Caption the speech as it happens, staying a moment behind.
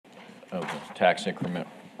of the Tax Increment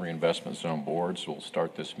Reinvestment Zone Board, so we'll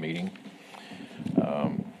start this meeting.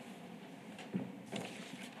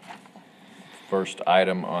 First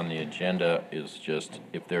item on the agenda is just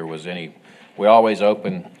if there was any, we always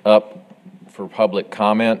open up for public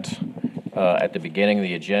comment at the beginning of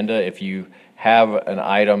the agenda. If you have an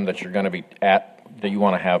item that you're going to be at, that you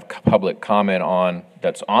want to have public comment on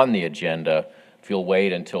that's on the agenda, if you'll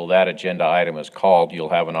wait until that agenda item is called, you'll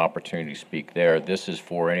have an opportunity to speak there. This is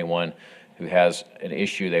for anyone who has an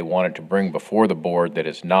issue they wanted to bring before the board that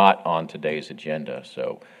is not on today's agenda.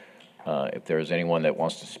 So if there is anyone that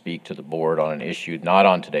wants to speak to the board on an issue not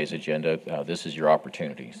on today's agenda, this is your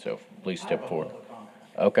opportunity. So please step forward.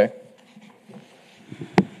 Okay.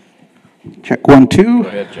 Check 1, 2. Go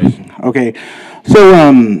ahead, Jason. Okay. So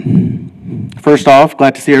first off,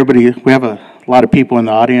 glad to see everybody. We have a lot of people in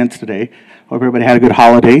the audience today. Hope everybody had a good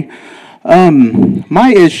holiday.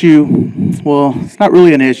 My issue, well, it's not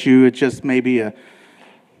really an issue. It's just maybe a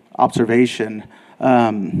observation.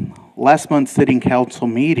 Last month's sitting council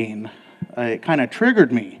meeting, it kind of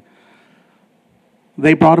triggered me.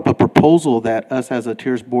 They brought up a proposal that us as a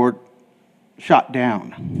TIRZ board shot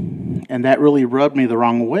down, and that really rubbed me the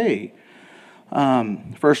wrong way.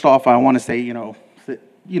 First off, I want to say,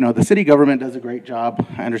 the city government does a great job.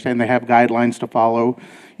 I understand they have guidelines to follow,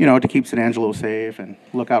 to keep San Angelo safe and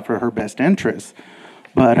look out for her best interests.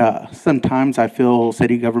 But sometimes I feel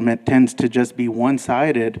city government tends to just be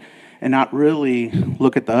one-sided and not really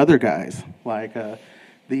look at the other guys. Like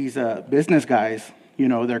these business guys,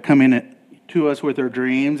 they're coming to us with their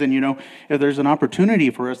dreams, and if there's an opportunity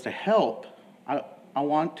for us to help, I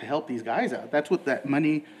want to help these guys out. That's what that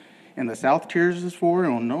money in the South TIRZ is for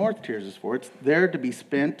and on North TIRZ is for. It's there to be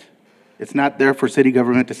spent. It's not there for city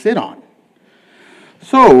government to sit on.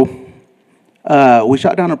 So we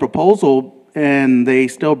shot down a proposal, and they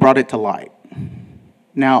still brought it to light.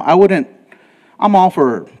 Now, I'm all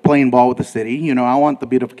for playing ball with the city. I want the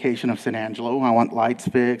beautification of San Angelo. I want lights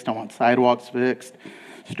fixed. I want sidewalks fixed,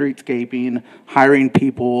 streetscaping, hiring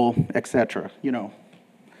people, etc.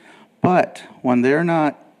 But when they're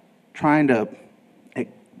not trying to at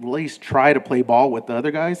least try to play ball with the other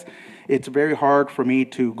guys, it's very hard for me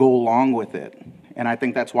to go along with it. And I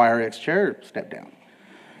think that's why our ex-chair stepped down.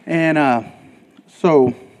 And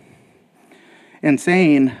so in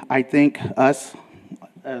saying, I think us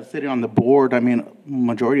sitting on the board,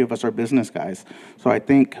 majority of us are business guys. So I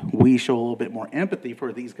think we show a little bit more empathy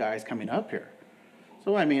for these guys coming up here.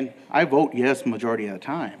 So, I vote yes majority of the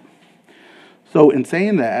time. So in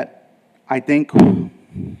saying that, I think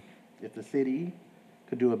if the city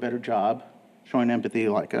could do a better job showing empathy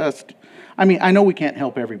like us, I know we can't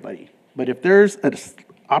help everybody, but if there's an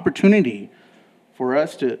opportunity for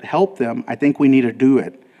us to help them, I think we need to do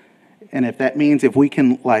it. And if that means if we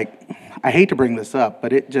can, I hate to bring this up,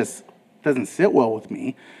 but it just doesn't sit well with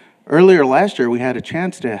me. Earlier last year, we had a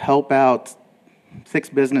chance to help out 6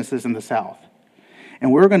 businesses in the South.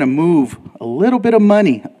 And we're going to move a little bit of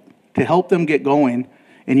money to help them get going.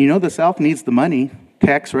 And the South needs the money,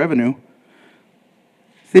 tax revenue.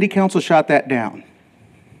 City Council shot that down.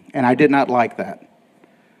 And I did not like that.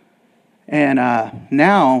 And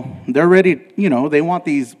now they're ready, they want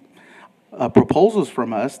these proposals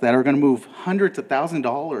from us that are going to move hundreds of thousands of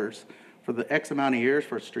dollars for the X amount of years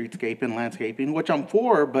for streetscaping, landscaping, which I'm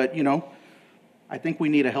for, but, I think we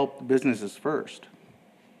need to help the businesses first.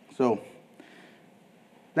 So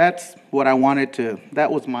that's what I wanted to,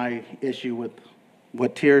 that was my issue with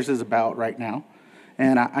what TIRZ is about right now.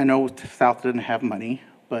 And I know the South didn't have money,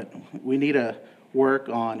 but we need to work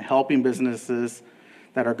on helping businesses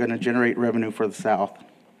that are going to generate revenue for the South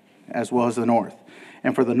as well as the North.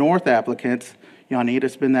 And for the North applicants, y'all need to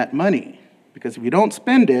spend that money, because if you don't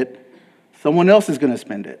spend it, someone else is going to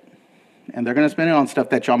spend it. And they're going to spend it on stuff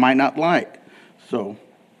that y'all might not like. So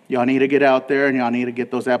y'all need to get out there, and y'all need to get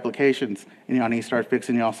those applications, and y'all need to start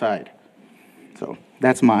fixing y'all side. So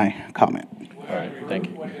that's my comment. All right, thank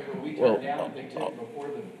you. Well,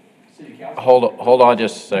 hold on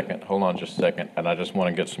just a second. Hold on just a second. And I just want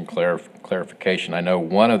to get some clarification. I know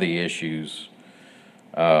one of the issues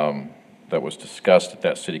that was discussed at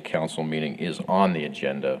that city council meeting is on the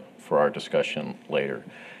agenda for our discussion later.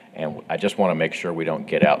 And I just want to make sure we don't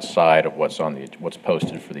get outside of what's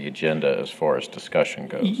posted for the agenda as far as discussion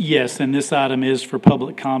goes. Yes, and this item is for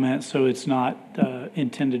public comment, so it's not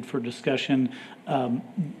intended for discussion.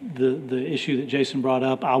 The issue that Jason brought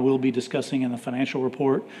up, I will be discussing in the financial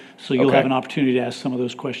report, so you'll have Okay. an opportunity to ask some of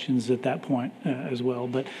those questions at that point as well.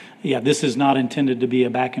 But yeah, this is not intended to be a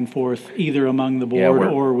back and forth either among the Yeah, board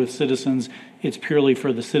we're- or with citizens. It's purely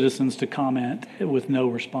for the citizens to comment with no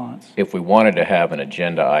response. If we wanted to have an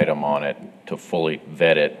agenda item on it to fully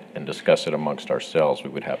vet it and discuss it amongst ourselves, we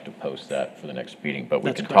would have to post that for the next meeting. But we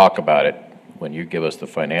That's can correct. talk about it when you give us the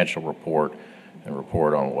financial report and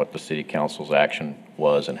report on what the city council's action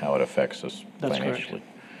was and how it affects us That's correct. financially.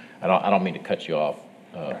 I don't mean to cut you off,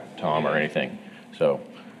 Tom, or anything, so,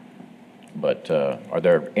 but are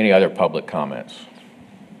there any other public comments?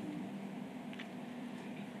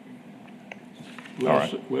 All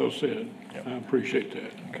right. Well said. I appreciate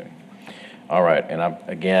that. Okay. All right, and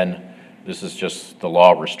again, this is just, the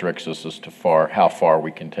law restricts us as to how far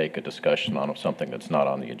we can take a discussion on something that's not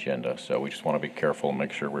on the agenda. So we just want to be careful and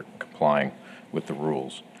make sure we're complying with the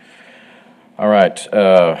rules. All right,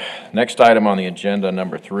 next item on the agenda,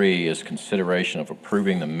 number 3, is consideration of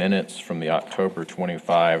approving the minutes from the October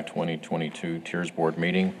 25, 2022 TIRZ Board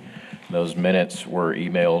meeting. Those minutes were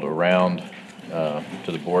emailed around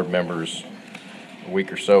to the board members a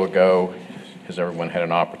week or so ago. Has everyone had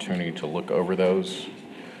an opportunity to look over those?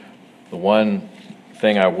 The one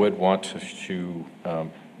thing I would want to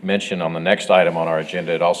mention on the next item on our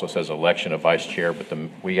agenda, it also says election of vice chair, but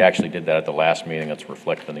we actually did that at the last meeting. That's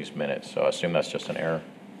reflected in these minutes, so I assume that's just an error.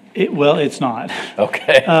 Well, it's not.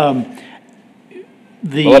 Okay. Well,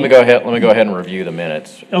 The. let me go ahead and review the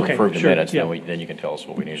minutes. Okay, Approve the sure, minutes, yeah. then you can tell us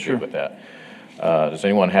what we need to Sure. do with that. Does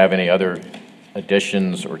anyone have any other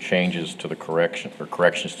additions or changes to the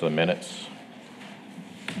corrections to the minutes?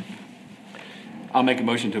 I'll make a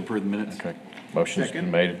motion to approve the minutes. Okay. Motion's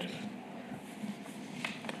been made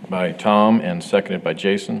by Tom and seconded by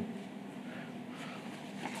Jason.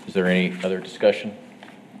 Is there any other discussion?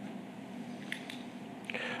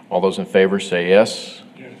 All those in favor say yes.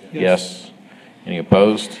 Yes. Any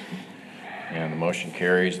opposed? And the motion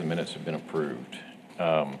carries. The minutes have been approved.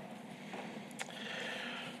 All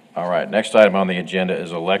right, next item on the agenda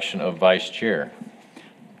is election of vice chair.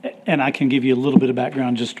 And I can give you a little bit of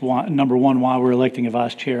background, just number one, why we're electing a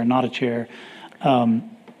vice chair and not a chair.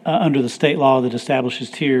 Under the state law that establishes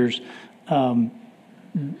tiers,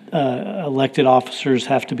 elected officers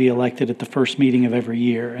have to be elected at the first meeting of every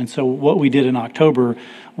year. And so what we did in October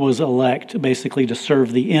was elect basically to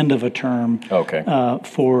serve the end of a term Okay.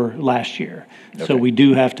 for last year. So Okay. we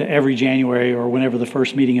do have to, every January or whenever the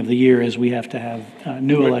first meeting of the year is, we have to have a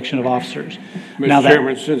new election of officers. Now Mr. that-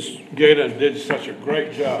 Chairman, since Gator did such a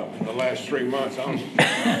great job in the last 3 months,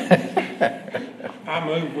 I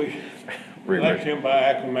move we elect him by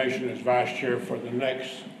acclamation as vice chair for the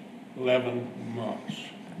next 11 months.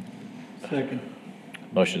 Second.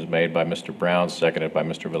 Motion is made by Mr. Brown, seconded by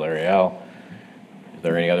Mr. Villarreal. Is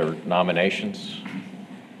there any other nominations?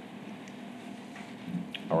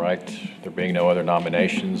 All right, there being no other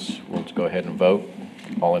nominations, we'll go ahead and vote.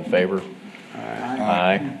 All in favor?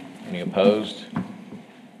 Aye. Any opposed?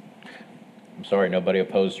 I'm sorry, nobody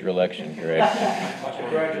opposed your election, Greg.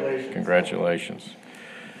 Congratulations. Congratulations.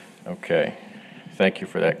 Okay, thank you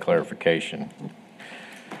for that clarification,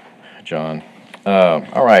 John.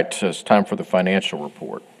 All right, so it's time for the financial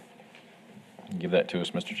report. Give that to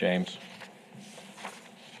us, Mr. James.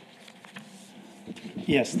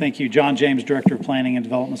 Yes, thank you. John James, Director of Planning and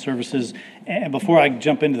Development Services. And before I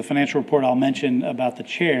jump into the financial report, I'll mention about the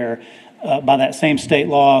chair. By that same state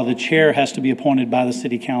law, the chair has to be appointed by the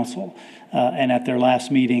city council. And at their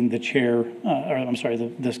last meeting, the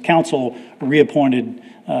council reappointed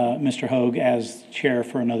Mr. Hoag as chair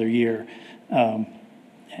for another year.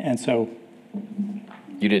 And so.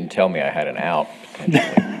 You didn't tell me I had an out,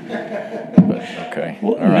 potentially. But, okay,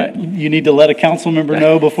 all right. You need to let a council member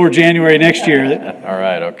know before January next year. All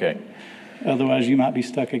right, okay. Otherwise, you might be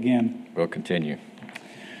stuck again. We'll continue.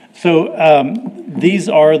 So these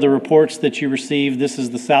are the reports that you received. This is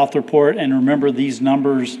the South report, and remember, these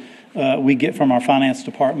numbers we get from our finance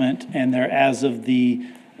department, and they're as of the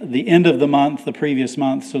end of the month, the previous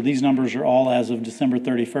month. So these numbers are all as of December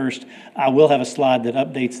 31st. I will have a slide that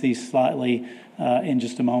updates these slightly in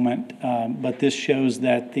just a moment, but this shows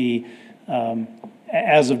that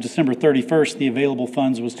as of December 31st, the available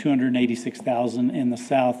funds was $286,000 in the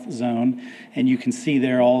South zone, and you can see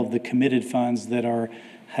there all of the committed funds that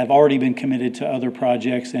have already been committed to other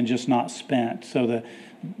projects and just not spent. So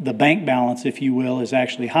the bank balance, if you will, is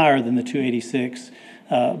actually higher than the 286,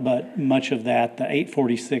 but much of that, the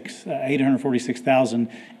 846,000,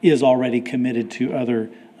 is already committed to other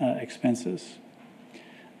expenses.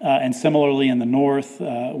 And similarly, in the north,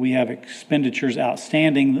 we have expenditures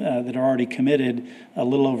outstanding that are already committed, a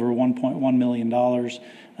little over $1.1 million.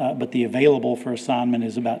 But the available for assignment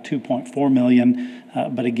is about $2.4 million.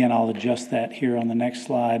 But again, I'll adjust that here on the next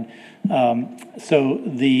slide. So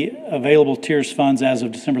the available TIRZ funds as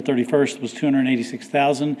of December 31st was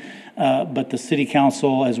 $286,000. But the city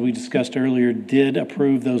council, as we discussed earlier, did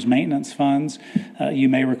approve those maintenance funds. You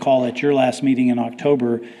may recall at your last meeting in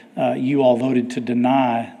October, you all voted to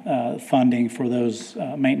deny funding for those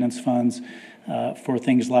maintenance funds for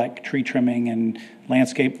things like tree trimming and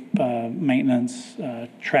landscape maintenance,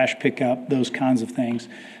 trash pickup, those kinds of things.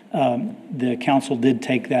 The council did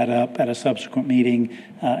take that up at a subsequent meeting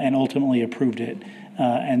and ultimately approved it.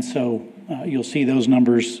 And so you'll see those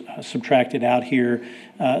numbers subtracted out here.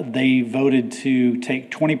 They voted to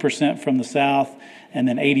take 20% from the south and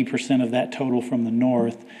then 80% of that total from the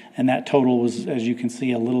north. And that total was, as you can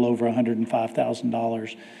see, a little over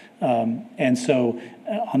 $105,000. And so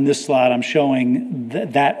on this slide, I'm showing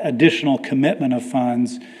that additional commitment of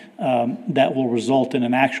funds that will result in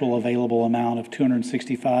an actual available amount of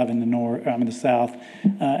 $265 in the south,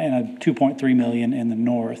 and a $2.3 million in the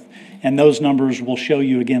north. And those numbers we'll show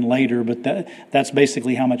you again later, but that's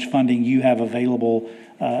basically how much funding you have available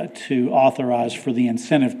to authorize for the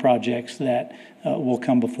incentive projects that will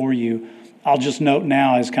come before you. I'll just note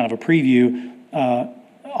now, as kind of a preview,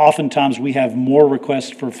 oftentimes we have more requests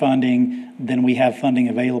for funding than we have funding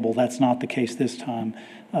available. That's not the case this time.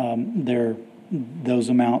 Those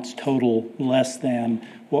amounts total less than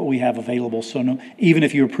what we have available. So even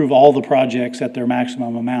if you approve all the projects at their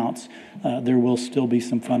maximum amounts, there will still be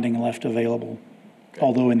some funding left available. Okay.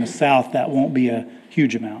 Although in the south, that won't be a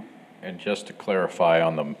huge amount. And just to clarify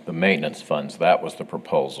on the maintenance funds, that was the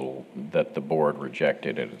proposal that the board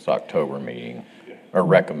rejected at its October meeting, or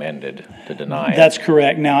recommended to deny it. That's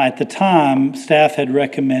correct. Now, at the time, staff had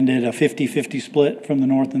recommended a 50-50 split from the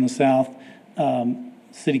north and the south.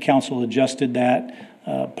 City council adjusted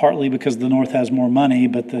that, partly because the north has more money,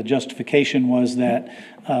 but the justification was that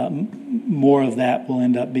more of that will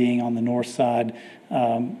end up being on the north side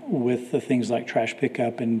with the things like trash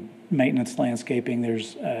pickup and maintenance landscaping.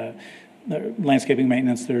 There's landscaping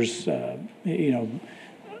maintenance. There's,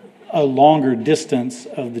 a longer distance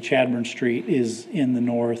of the Chadbourne Street is in the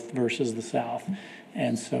north versus the south.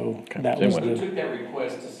 And so that was Who took that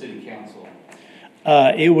request to city council?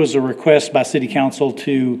 It was a request by city council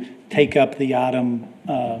to take up the item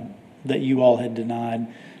that you all had denied.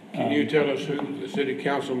 Can you tell us who the city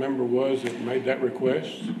council member was that made that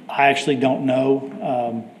request? I actually don't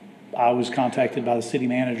know. I was contacted by the city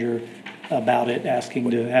manager about it, asking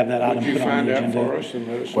to have that item put on the agenda. Would you find out for us and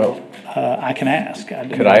let us know? I can ask.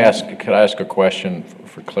 Could I ask a question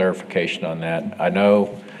for clarification on that? I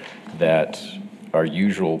know that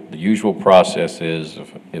the usual process is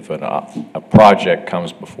if a project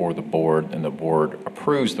comes before the board and the board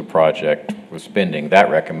approves the project with spending, that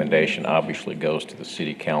recommendation obviously goes to the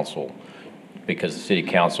city council, because the city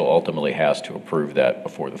council ultimately has to approve that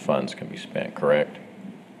before the funds can be spent, correct?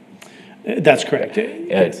 That's correct.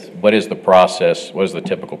 What is the process? What is the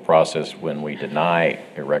typical process when we deny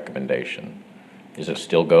a recommendation? Does it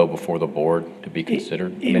still go before the board to be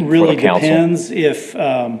considered? It really depends. If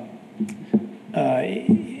a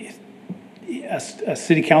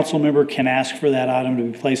city council member can ask for that item to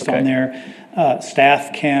be placed on there.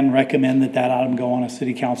 Staff can recommend that item go on a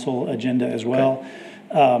city council agenda as well.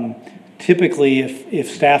 Typically,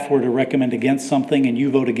 if staff were to recommend against something and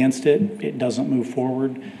you vote against it, it doesn't move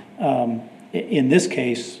forward. In this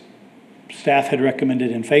case, staff had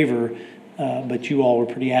recommended in favor, but you all were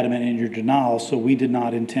pretty adamant in your denial, so we did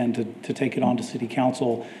not intend to take it on to city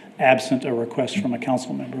council absent a request from a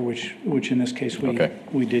council member, which in this case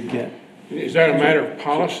we did get. Is that a matter of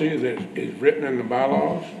policy that is written in the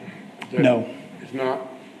bylaws? No. It's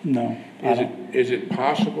not? No. Is it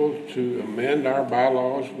possible to amend our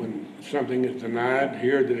bylaws when something is denied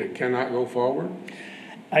here that it cannot go forward?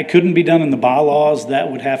 It couldn't be done in the bylaws. That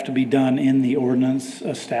would have to be done in the ordinance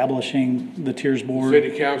establishing the TIRZ Board.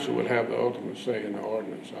 City council would have the ultimate say in the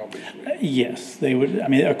ordinance, obviously. Yes, they would. I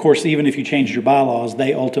mean, of course, even if you changed your bylaws,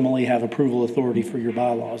 they ultimately have approval authority for your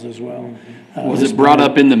bylaws as well. Was it brought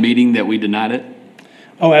up in the meeting that we denied it?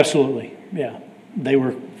 Oh, absolutely. Yeah. They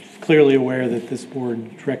were clearly aware that this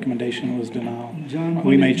board's recommendation was denial. John,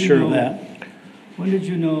 we made sure of that. When did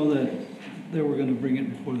you know that they were going to bring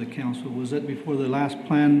it before the council? Was that before the last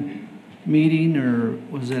plan meeting, or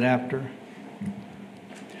was it after?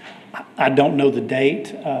 I don't know the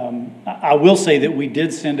date. I will say that we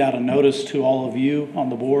did send out a notice to all of you on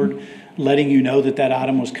the board, letting you know that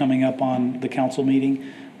item was coming up on the council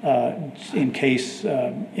meeting. in case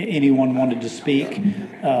anyone wanted to speak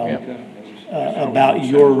Yeah. about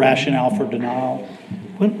your rationale for denial.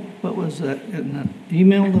 What was that, in the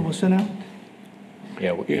email that was sent out?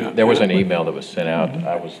 Yeah, there was an email that was sent out.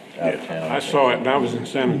 I was out of town. I saw it, and I was in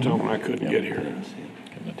San Antonio, I couldn't get here.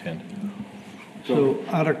 Couldn't attend. So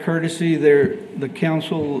out of courtesy, the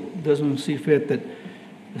council doesn't see fit that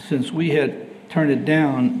since we had turned it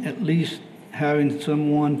down, at least having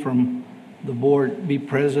someone from the board be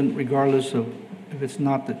present regardless of if it's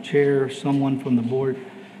not the chair, someone from the board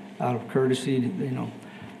out of courtesy, you know.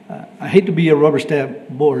 I hate to be a rubber stamp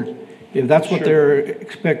board. If that's what they're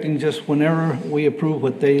expecting, just whenever we approve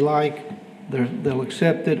what they like, they'll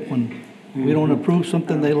accept it. When we don't approve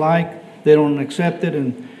something they like, they don't accept it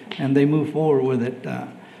and they move forward with it.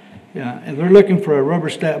 Yeah, if they're looking for a rubber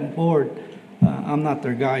stamp board, I'm not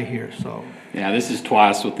their guy here, so. Yeah, this is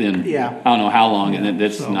twice within, Yeah. I don't know how long, and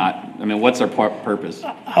that's So- not, I mean, what's our purpose?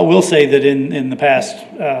 I will say that in the past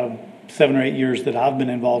 7 or 8 years that I've been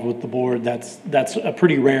involved with the board, that's a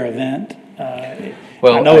pretty rare event.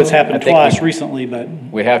 Well, I know it's I happened think twice recently, but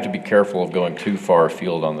We have to be careful of going too far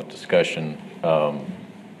afield on the discussion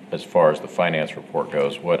as far as the finance report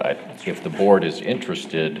goes. If the board is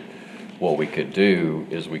interested, what we could do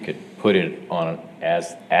is we could put it on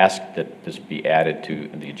as, ask that this be added to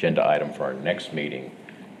the agenda item for our next meeting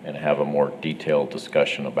and have a more detailed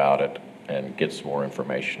discussion about it and get some more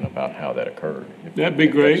information about how that occurred. That'd be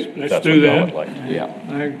great. If Let's that's do what y'all would that. like to do. Yeah,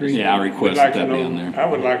 I agree. yeah, I We'd request like that to be on know, there. I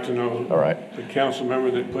would like to know. All right. The council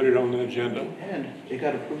member that put it on the agenda. And it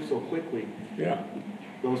got approved so quickly. Yeah.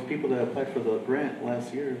 Those people that applied for the grant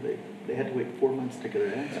last year, they had to wait 4 months to get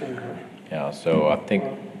an answer. Yeah, so I think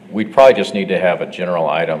we'd probably just need to have a general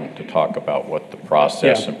item to talk about what the process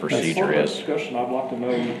Yeah, and that's- procedure Part of that is. discussion, I'd like to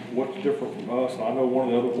know what's different from us. I know one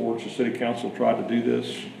of the other boards, the city council tried to do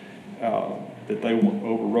this, that they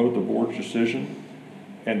overrode the board's decision,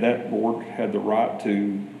 and that board had the right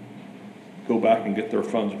to go back and get their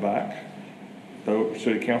funds back. The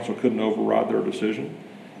city council couldn't override their decision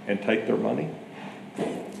and take their money.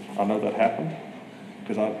 I know that happened,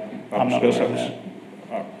 because I I'm not discussed aware of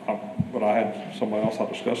that. But I had somebody else I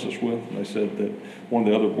discussed this with, and they said that one of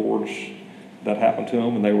the other boards, that happened to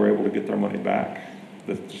them, and they were able to get their money back.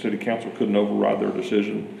 That the city council couldn't override their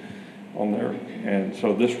decision on there. And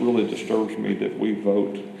so this really disturbs me that we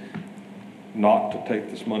vote not to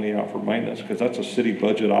take this money out for maintenance, because that's a city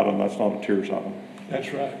budget item, that's not a TIRZ item.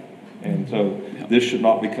 That's right. And so this should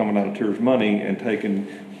not be coming out of TIRZ money and taking,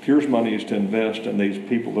 TIRZ money is to invest in these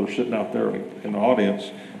people that are sitting out there in the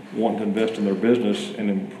audience wanting to invest in their business and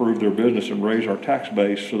improve their business and raise our tax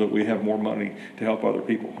base so that we have more money to help other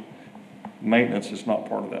people. Maintenance is not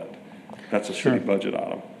part of that. That's a city budget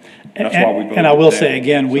item. That's why we voted And I will it say down.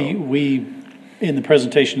 again, So- we, in the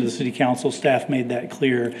presentation to the city council, staff made that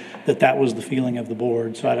clear that was the feeling of the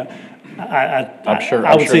board. So I'm sure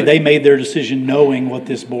I would say that- they made their decision knowing what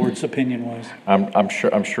this board's opinion was.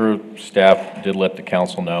 I'm sure staff did let the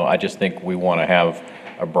council know. I just think we want to have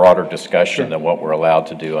a broader discussion than what we're allowed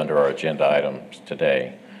to do under our agenda items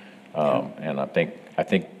today. And I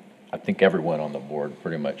think everyone on the board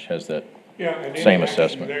pretty much has that Yeah, and same any action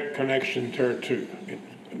assessment. that connection to it too.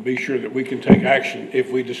 Be sure that we can take action if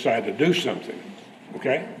we decide to do something,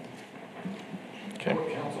 okay? Okay. What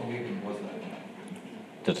council meeting was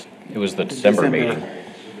that? It was the December meeting.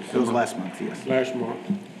 It was last month, yes. Last month.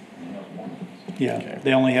 Yeah,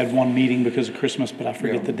 they only had one meeting because of Christmas, but I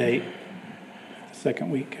forget the date. The second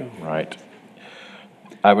week of. Right.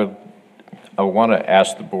 I want to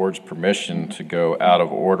ask the board's permission to go out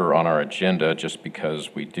of order on our agenda just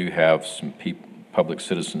because we do have some public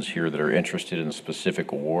citizens here that are interested in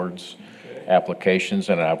specific awards applications,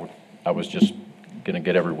 and I was just going to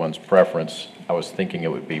get everyone's preference. I was thinking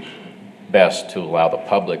it would be best to allow the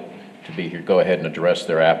public to be here, go ahead and address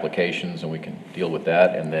their applications, and we can deal with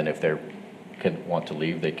that, and then if they want to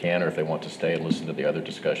leave, they can, or if they want to stay and listen to the other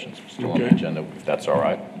discussions still on the Okay. agenda, if that's all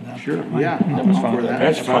right. Sure. Yeah, I'm all for that.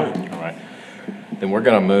 That's fine. All right. Then we're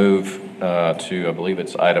going to move to, I believe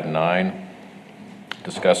it's item 9,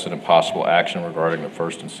 discuss an impossible action regarding the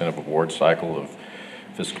first incentive award cycle of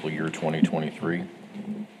fiscal year 2023.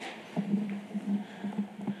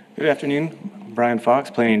 Good afternoon, Brian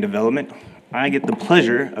Fox, Planning and Development. I get the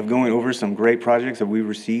pleasure of going over some great projects that we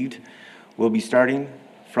received. We'll be starting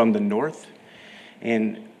from the north,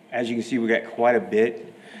 and as you can see, we got quite a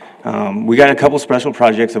bit. We got a couple special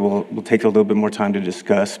projects that will take a little bit more time to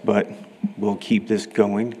discuss, but we'll keep this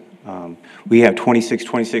going. We have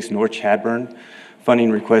 2626 North Chadburn.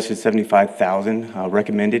 Funding requested $75,000.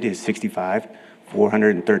 Recommended is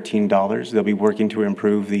 $65,413. They'll be working to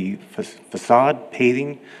improve the facade,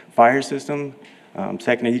 paving, fire system,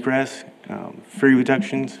 second egress, free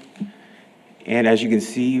reductions. And as you can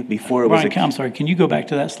see, before it was. Brian, I'm sorry, can you go back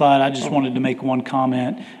to that slide? I just wanted to make one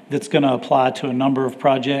comment that's going to apply to a number of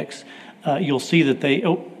projects. You'll see that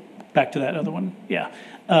back to that other one, yeah.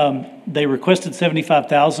 They requested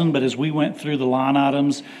 75,000, but as we went through the line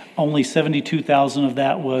items, only 72,000 of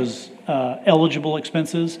that was eligible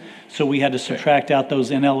expenses. So we had to subtract out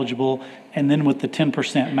those ineligible, and then with the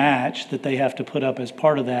 10% match that they have to put up as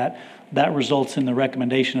part of that, that results in the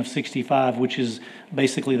recommendation of 65, which is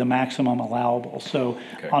basically the maximum allowable. So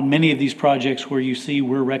on many of these projects where you see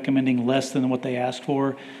we're recommending less than what they asked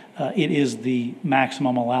for, it is the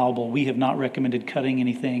maximum allowable. We have not recommended cutting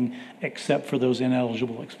anything except for those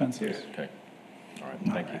ineligible expenses. Okay. All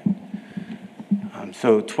right, thank you.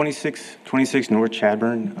 So 26 North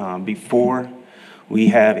Chadburn, before we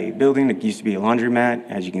have a building that used to be a laundromat,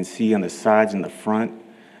 as you can see on the sides and the front,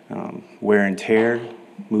 wear and tear,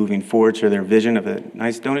 moving forward to their vision of a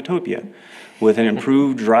nice donutopia with an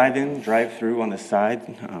improved drive-in, drive-through on the side.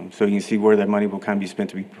 So you can see where that money will kind of be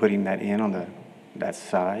spent to be putting that in on that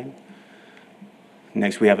side.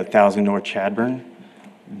 Next, we have 1,000 North Chadburn.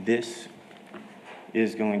 This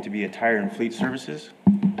is going to be a tire and fleet services.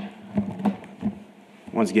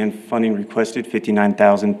 Once again, funding requested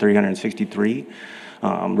 $59,363.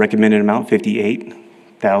 Recommended amount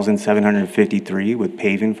 $58,753 with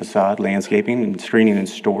paving, facade, landscaping, and screening and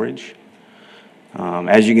storage.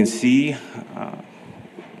 As you can see,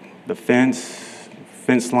 the fence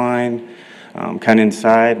line, kind of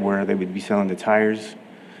inside where they would be selling the tires.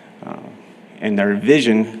 And their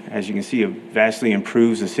vision, as you can see, it vastly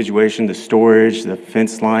improves the situation, the storage, the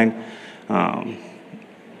fence line.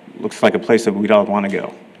 Looks like a place that we'd all want to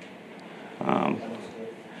go.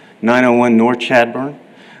 901 North Chadburn,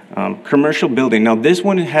 commercial building. Now this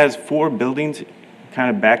one has 4 buildings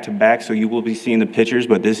kind of back to back, so you will be seeing the pictures,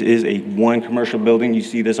 but this is one commercial building. You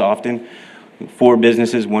see this often. 4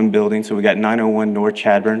 businesses, 1 building. So we got 901 North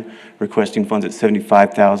Chadburn requesting funds at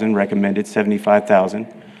 $75,000, recommended $75,000.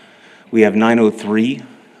 We have 903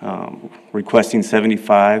 requesting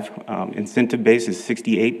 $75,000. Incentive base is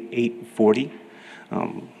 $68,840.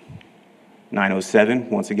 907,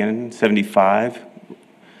 once again, $75,000,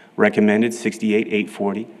 recommended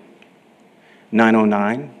 $68,840.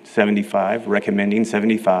 909, $75,000, recommending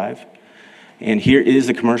 $75,000. And here is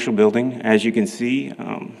the commercial building. As you can see,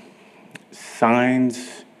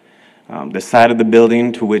 signs, the side of the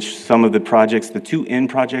building to which some of the projects, the 2 end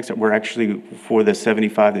projects that were actually for the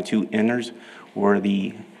 75, the 2 enders were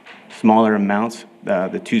the smaller amounts.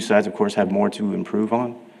 The 2 sides, of course, have more to improve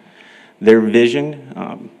on. Their vision,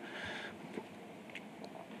 I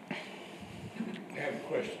have a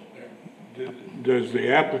question there. Does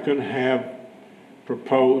the applicant have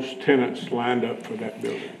proposed tenants lined up for that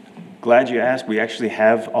building? glad you asked. We actually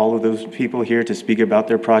have all of those people here to speak about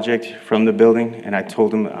their project from the building, and I told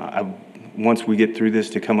them once we get through this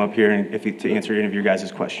to come up here and to answer any of your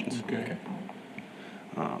guys' questions. Okay.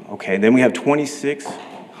 Okay, then we have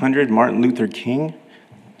 2600 Martin Luther King.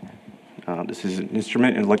 This is an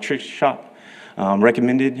instrument and electric shop.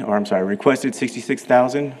 Requested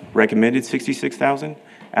 66,000, recommended 66,000.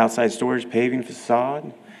 Outside storage, paving,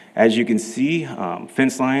 facade. As you can see,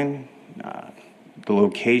 fence line, the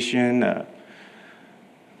location,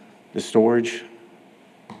 the storage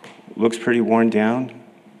looks pretty worn down.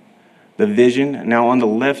 The vision, now on the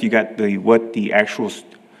left, you got what the actual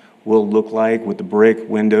will look like with the brick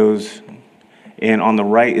windows, and on the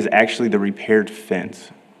right is actually the repaired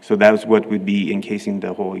fence. So that's what would be encasing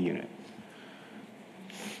the whole unit.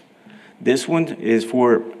 This one is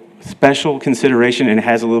for special consideration and it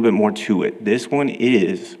has a little bit more to it. This one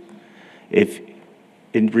is, if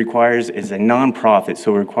it requires, it's a nonprofit,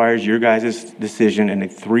 so it requires your guys' decision, and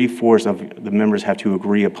 3/4 of the members have to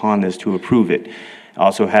agree upon this to approve it.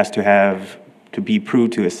 Also has to be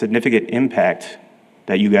proved to a significant impact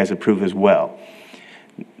that you guys approve as well.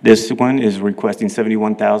 This one is requesting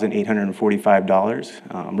 $71,845.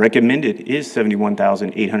 Recommended is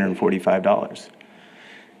 $71,845.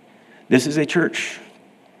 This is a church.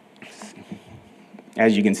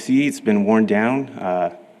 As you can see, it's been worn down.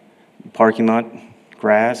 Parking lot,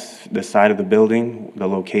 grass, the side of the building, the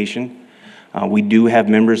location. We do have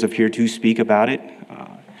members up here to speak about it.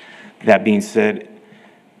 That being said,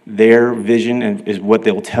 their vision is what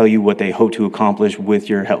they'll tell you what they hope to accomplish with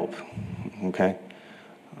your help, okay?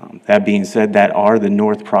 That being said, that are the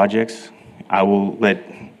north projects. I will let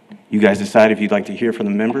you guys decide if you'd like to hear from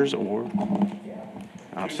the members or...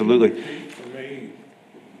 Absolutely. For me,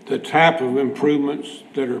 the type of improvements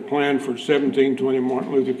that are planned for 1720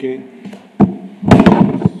 Martin Luther King.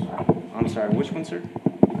 I'm sorry, which one, sir?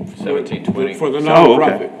 1720. For the Oh,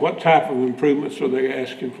 okay. nonprofit, what type of improvements are they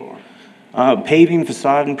asking for? Paving,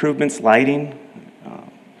 facade improvements, lighting.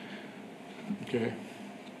 Okay.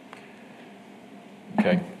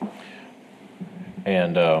 Okay.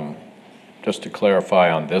 And just to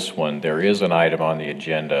clarify on this one, there is an item on the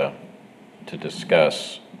agenda to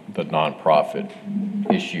discuss the nonprofit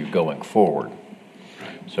issue going forward.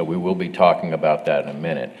 So we will be talking about that in a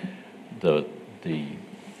minute. The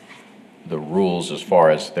rules, as far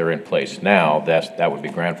as they're in place now, that would be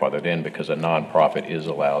grandfathered in because a nonprofit is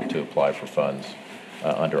allowed to apply for funds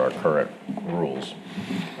under our current rules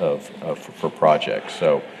for projects.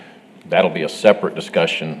 So that'll be a separate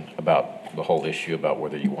discussion about the whole issue about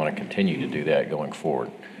whether you want to continue to do that going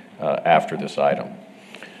forward after this item.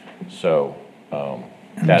 So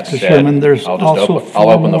that Mr. said, Chairman, there's I'll also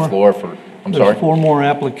open the four floor for, I'm There's sorry? 4 more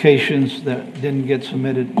applications that didn't get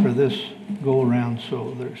submitted for this go-around,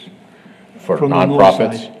 so there's. For from the north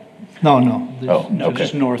nonprofits? side. No, no. Oh, No, okay.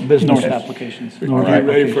 just north Business. applications. North Are you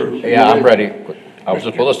ready for? applications. Yeah, I'm ready.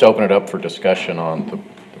 We'll just open it up for discussion on the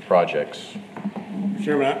projects.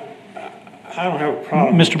 Chairman, I don't have a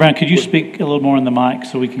problem. Mr. Brown, could you speak a little more in the mic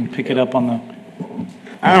so we can pick it up on the?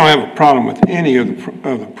 I don't have a problem with any of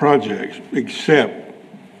the projects, except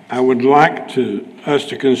I would like us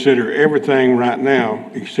to consider everything right now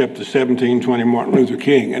except the 1720 Martin Luther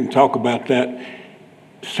King and talk about that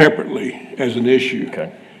separately as an issue.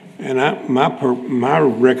 Okay. And my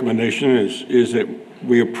recommendation is that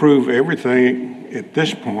we approve everything at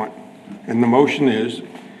this point, and the motion is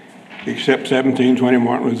except 1720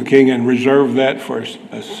 Martin Luther King and reserve that for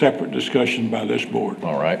a separate discussion by this board.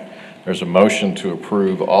 All right. There's a motion to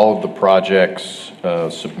approve all of the projects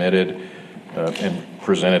submitted and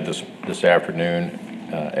presented this afternoon,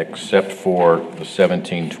 except for the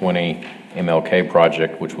 1720 MLK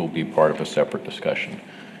project, which will be part of a separate discussion.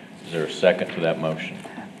 Is there a second to that motion?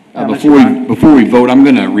 Before we vote, I'm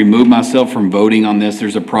going to remove myself from voting on this.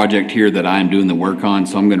 There's a project here that I'm doing the work on,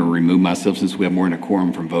 so I'm going to remove myself since we have more than a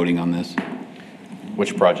quorum from voting on this.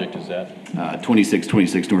 Which project is that?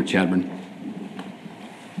 2626 North Chadburn.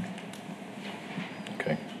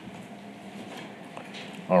 Okay.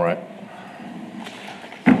 All right.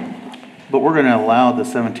 But we're going to allow the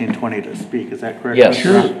 1720 to speak, is that correct? Yes.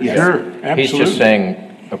 Sure. Yes. Sure, He's absolutely. just saying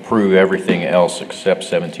approve everything else except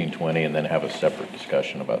 1720 and then have a separate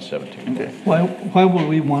discussion about 1720. Why would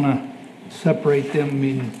we want to separate them? I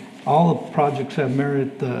mean, all the projects have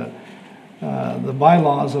merit. The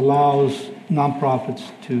bylaws allows nonprofits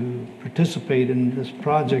to participate in this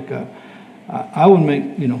project. I would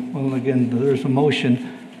make, well, again, there's a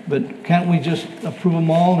motion, but can't we just approve them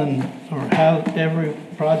all or have every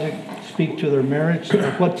project speak to their merits?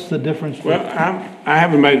 Or what's the difference? Well, I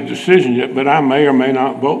haven't made a decision yet, but I may or may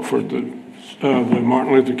not vote for the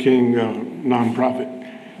Martin Luther King nonprofit.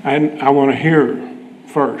 I want to hear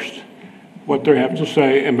first what they have to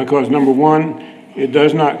say, and because number one, it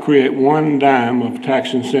does not create one dime of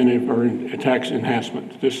tax incentive or tax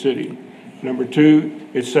enhancement to this city. Number two,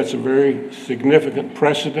 it sets a very significant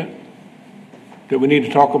precedent that we need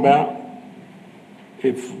to talk about.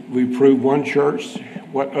 If we approve one church,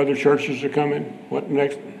 what other churches are coming? What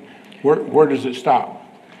next? Where does it stop?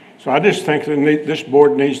 So I just think that this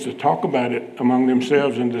board needs to talk about it among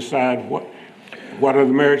themselves and decide what are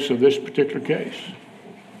the merits of this particular case.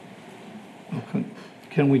 Okay.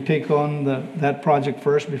 Can we take on that project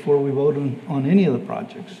first before we vote on any of the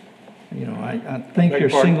projects? I think you're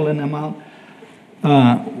singling them out.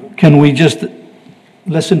 Can we just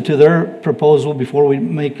listen to their proposal before we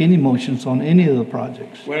make any motions on any of the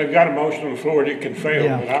projects? Well, I've got a motion on the floor, it can fail,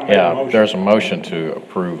 Yeah. but I made a Yeah, motion. there's a motion to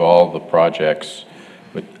approve all the projects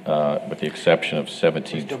with the exception of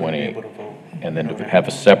 1720, and then to have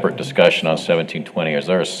a separate discussion on 1720. Is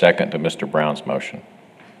there a second to Mr. Brown's motion?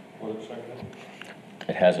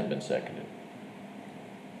 It hasn't been seconded.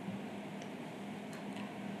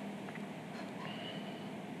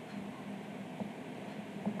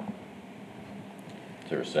 Is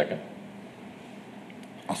there a second?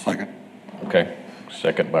 I'll second. Okay,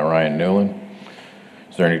 second by Ryan Newland.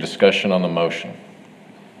 Is there any discussion on the motion?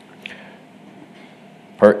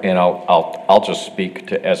 And I'll just speak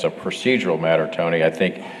to, as a procedural matter, Tony, I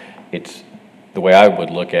think the way I would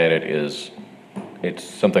look at it is it's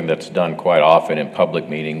something that's done quite often in public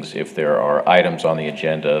meetings. If there are items on the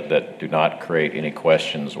agenda that do not create any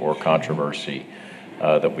questions or controversy,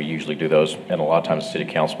 that we usually do those, and a lot of times the city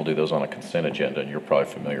council will do those on a consent agenda, and you're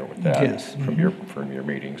probably familiar with that. Yes. From your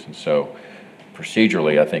meetings. And so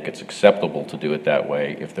procedurally, I think it's acceptable to do it that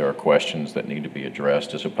way if there are questions that need to be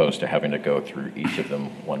addressed, as opposed to having to go through each of them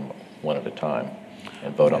one at a time.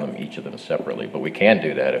 and vote on them, each of them separately, but we can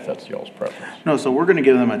do that if that's y'all's preference. No, so we're gonna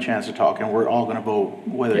give them a chance to talk, and we're all gonna vote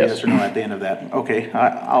whether Yes. yes or no at the end of that. Okay,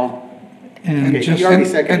 I'll, And okay, just, you already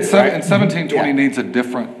And seconded it, seven- right? and 1720 Yeah. needs a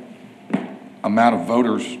different amount of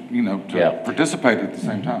voters, Yeah. to participate at the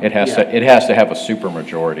same time. It has to have a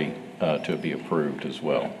supermajority to be approved as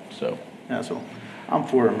well, so. Yeah, so I'm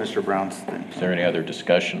for Mr. Brown's thing. Is there any other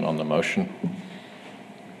discussion on the motion?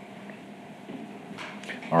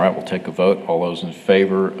 All right, we'll take a vote. All those in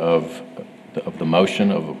favor of the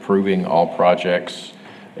motion of approving all projects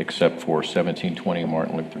except for 1720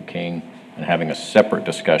 Martin Luther King and having a separate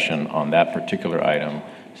discussion on that particular item,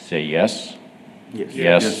 say yes. Yes.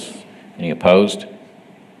 Yes. Any opposed?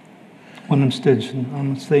 one abstention,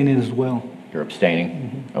 I'm abstaining as well. You're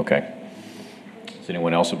abstaining? Okay. Is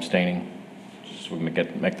anyone else abstaining? Just so we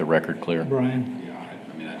can make the record clear. Brian? Yeah,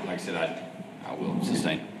 I mean, like I said, I will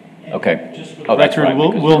sustain. Okay. Just for Oh, the that's record, right, we'll,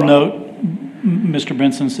 because we'll you're note Mr.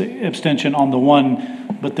 Benson's abstention on the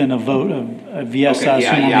one, but then a vote of yes, I Okay,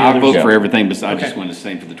 assume on the yeah, I'll others. vote Yeah. for everything, but I just Okay. wanted to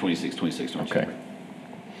say for the 26 North Okay. Chamber.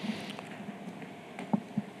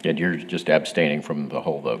 And you're just abstaining from the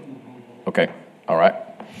whole vote? Okay, all right.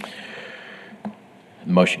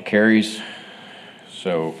 Motion carries.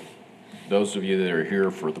 So those of you that are here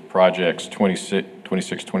for the projects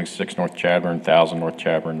 2626 North Chadbourne, 1000 North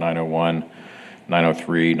Chadbourne, 901,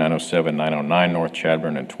 903, 907, 909 North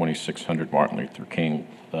Chadbourne, and 2600 Martin Luther King,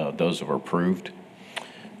 those are approved.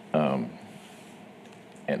 And,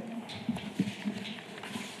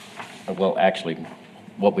 well, actually,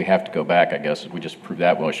 what we have to go back, I guess, is we just approved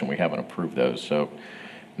that motion. We haven't approved those. So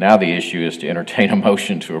now the issue is to entertain a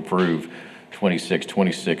motion to approve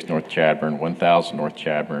 2626 North Chadbourne, 1000 North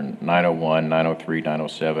Chadbourne, 901, 903,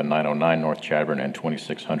 907, 909 North Chadbourne, and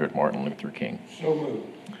 2600 Martin Luther King. So moved.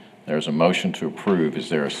 There's a motion to approve. Is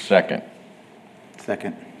there a second?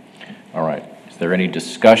 Second. All right. Is there any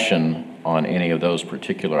discussion on any of those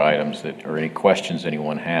particular items that, or any questions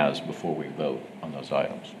anyone has before we vote on those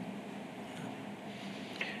items?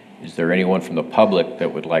 Is there anyone from the public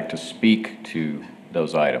that would like to speak to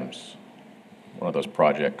those items, one of those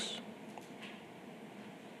projects?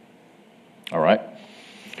 All right.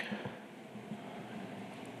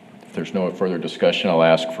 If there's no further discussion, I'll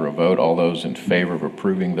ask for a vote. All those in favor of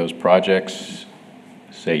approving those projects,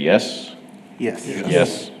 say yes. Yes.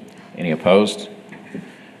 Yes. Any opposed?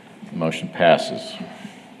 The motion passes.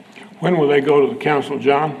 When will they go to the council,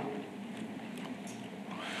 John?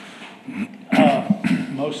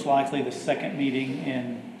 Most likely the second meeting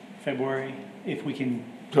in February, if we can.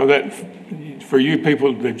 So that, for you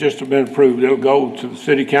people that just have been approved, they'll go to the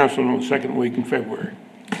city council on the second week in February.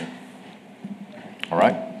 All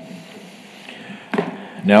right.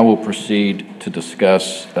 Now we'll proceed to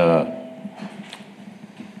discuss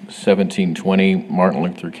 1720 Martin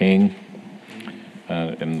Luther King.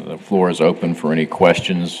 And the floor is open for any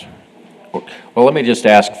questions. Well, let me just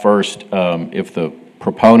ask first if the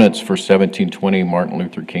proponents for 1720 Martin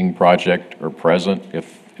Luther King project are present,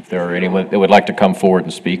 if there are anyone that would like to come forward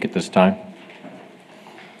and speak at this time.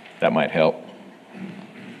 That might help.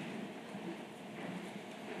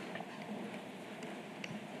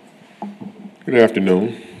 Good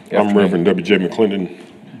afternoon. Good I'm afternoon. Reverend W.J. McClendon,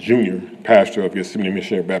 Jr., pastor of Yosemite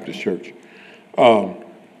Missionary Baptist Church.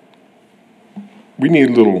 We need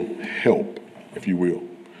a little help, if you will.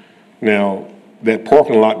 Now, that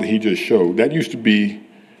parking lot that he just showed, that used to be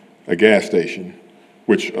a gas station,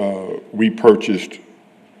 which we purchased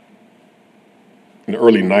in the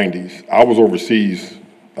early 90s. I was overseas,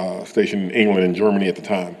 stationed in England and Germany at the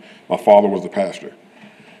time. My father was the pastor.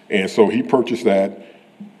 And so he purchased that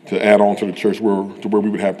to add on to the church to where we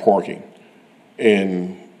would have parking.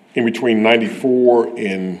 And in between 94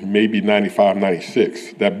 and maybe 95,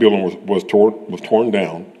 96, that building was torn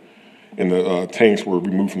down and the tanks were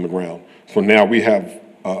removed from the ground. So now we have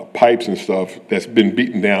pipes and stuff that's been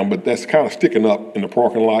beaten down, but that's kind of sticking up in the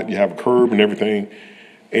parking lot. You have a curb and everything,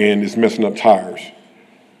 and it's messing up tires.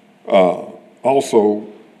 Also,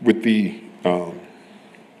 with the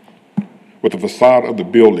facade of the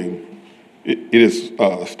building, it is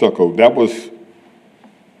stucco. That was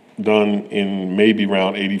done in maybe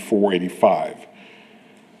around 84, 85.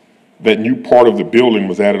 That new part of the building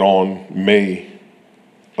was added on May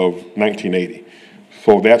of 1980.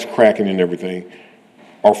 So that's cracking and everything.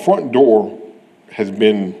 Our front door has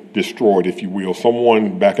been destroyed, if you will.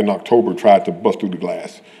 Someone back in October tried to bust through the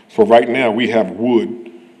glass. So right now we have wood.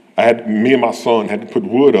 Me and my son had to put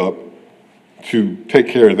wood up to take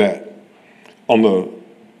care of that. On the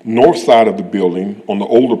north side of the building, on the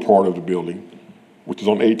older part of the building, which is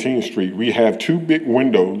on 18th Street, we have two big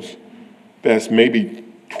windows that's maybe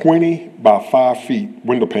 20 by 5 feet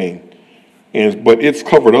window pane But it's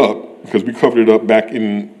covered up, because we covered it up back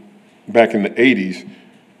in the 80s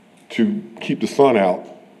to keep the sun out.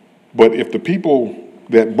 But if the people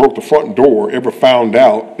that broke the front door ever found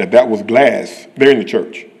out that that was glass, they're in the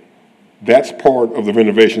church. That's part of the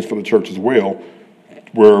renovations for the church as well,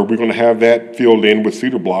 where we're going to have that filled in with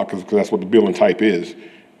cedar block, because that's what the building type is,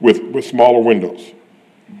 with smaller windows.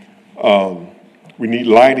 We need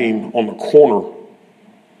lighting on the corner.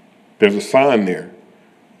 There's a sign there.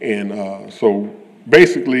 And so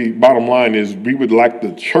basically, bottom line is, we would like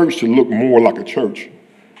the church to look more like a church,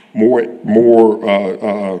 more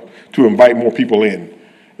to invite more people in.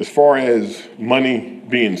 As far as money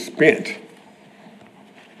being spent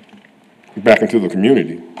back into the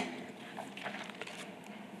community,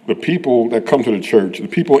 the people that come to the church, the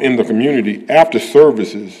people in the community after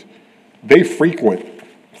services, they frequent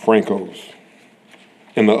Franco's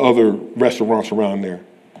and the other restaurants around there.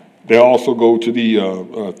 They also go to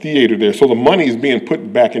the theater there. So the money is being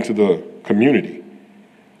put back into the community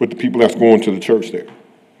with the people that's going to the church there.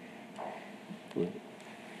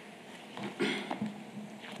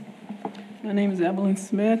 My name is Evelyn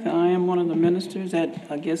Smith. I am one of the ministers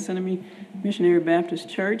at Gethsemane Missionary Baptist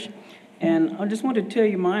Church. And I just want to tell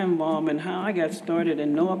you my involvement, how I got started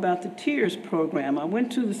and know about the TIRZ program. I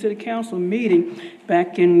went to the city council meeting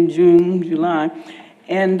back in June, July,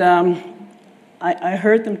 and I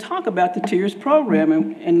heard them talk about the TIRZ program.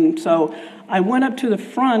 And so I went up to the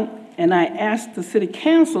front and I asked the city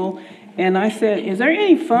council, and I said, is there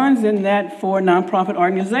any funds in that for a nonprofit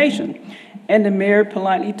organization? And the mayor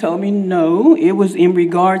politely told me no, it was in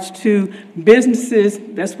regards to businesses.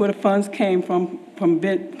 That's where the funds came from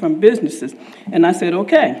businesses. And I said,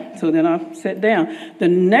 okay. So then I sat down. The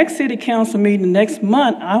next city council meeting next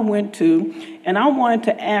month I went to, and I wanted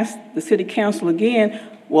to ask the city council again,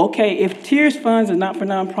 well, okay, if TIRZ funds are not for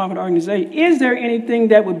nonprofit organizations, is there anything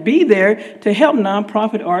that would be there to help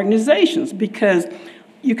nonprofit organizations? Because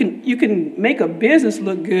you can make a business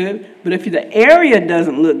look good, but if the area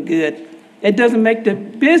doesn't look good, it doesn't make the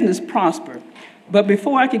business prosper. But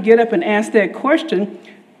before I could get up and ask that question,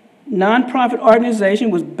 nonprofit organization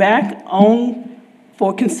was back on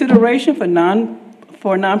for consideration for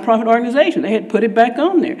a nonprofit organization. They had put it back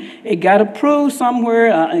on there. It got approved somewhere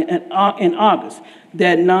in August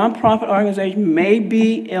that nonprofit organization may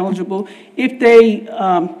be eligible if they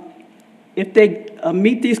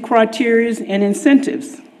meet these criteria and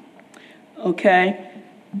incentives. Okay.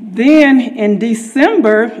 Then in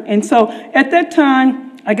December, and so at that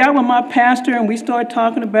time, I got with my pastor and we started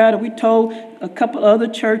talking about it. We told a couple other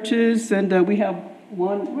churches, and we have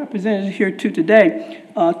one representative here too today,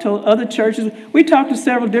 told other churches. We talked to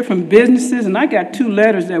several different businesses, and I got 2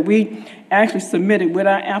 letters that we actually submitted with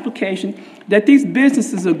our application, that these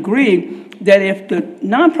businesses agree that if the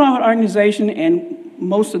nonprofit organization and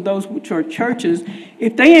most of those which are churches,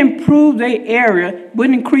 if they improve their area,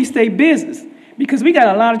 would increase their business. Because we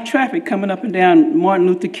got a lot of traffic coming up and down Martin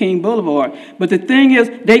Luther King Boulevard. But the thing is,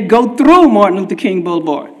 they go through Martin Luther King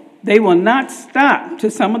Boulevard. They will not stop to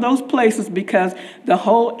some of those places because the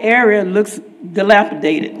whole area looks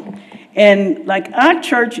dilapidated. And like our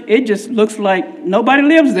church, it just looks like nobody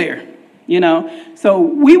lives there, you know. So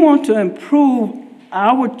we want to improve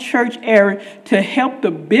our church area to help the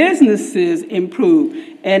businesses improve.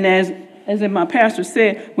 And as my pastor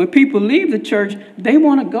said, when people leave the church, they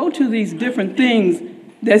want to go to these different things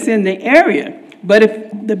that's in the area. But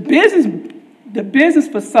if the business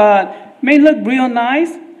facade may look real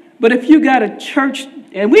nice, but if you got a church,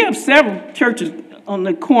 and we have several churches on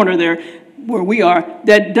the corner there where we are,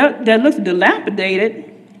 that looks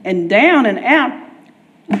dilapidated and down and out,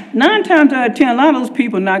 9 times out of 10, a lot of those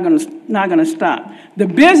people are not gonna stop. The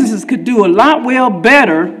businesses could do a lot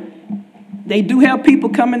better. They do have people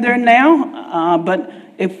coming there now, but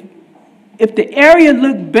if the area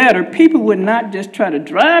looked better, people would not just try to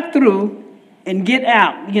drive through and get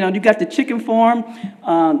out. You know, you got the chicken farm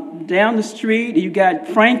down the street. You got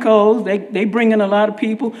Franco's. They bring in a lot of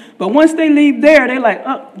people. But once they leave there, they're like,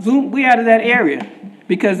 oh, zoom, we out of that area.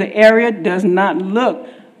 Because the area does not look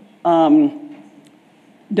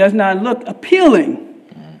appealing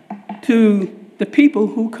to the people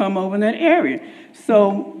who come over in that area.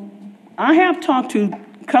 So I have talked to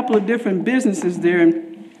a couple of different businesses there,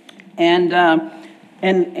 and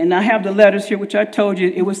I have the letters here, which I told you,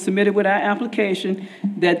 it was submitted with our application,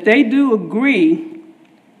 that they do agree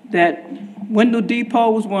that Window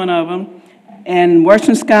Depot was one of them, and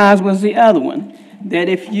Western Skies was the other one. That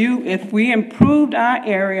if we improved our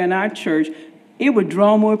area and our church, it would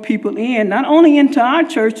draw more people in, not only into our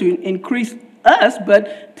church to increase us,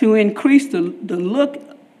 but to increase the look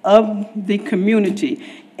of the community.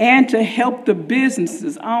 and to help the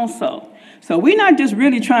businesses also. So we're not just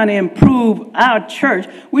really trying to improve our church,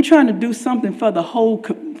 we're trying to do something for the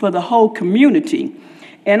whole community.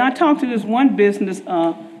 And I talked to this one business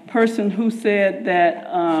person who said that,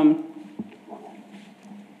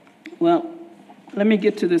 well, let me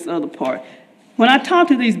get to this other part. When I talked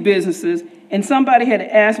to these businesses, and somebody had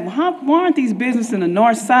asked, well, why aren't these businesses in the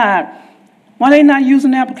north side, why are they not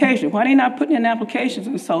using the application? Why are they not putting in applications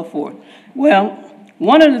and so forth? Well,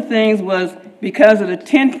 one of the things was because of the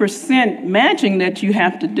 10% matching that you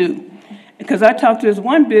have to do. Because I talked to this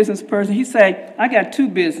one business person, he said, I got two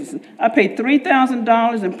businesses. I pay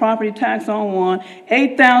 $3,000 in property tax on one,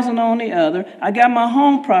 $8,000 on the other. I got my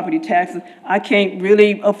home property taxes. I can't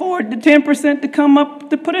really afford the 10% to come up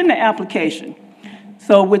to put in the application.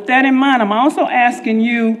 So with that in mind, I'm also asking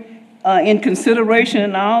you, in consideration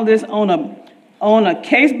and all this on a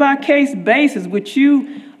case-by-case basis, would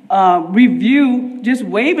you review just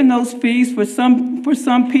waiving those fees for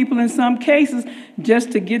some people in some cases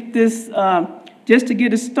just to get this just to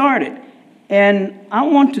get it started. And I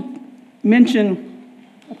want to mention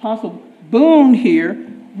Apostle Boone here.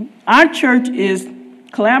 Our church is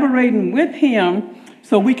collaborating with him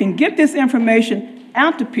so we can get this information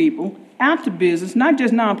out to people, out to business, not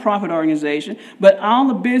just nonprofit organization, but all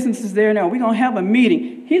the businesses there now. We're going to have a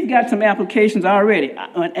meeting. He's got some applications already,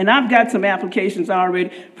 and I've got some applications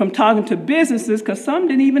already from talking to businesses because some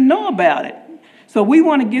didn't even know about it. So we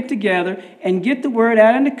want to get together and get the word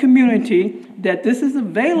out in the community that this is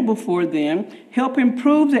available for them, help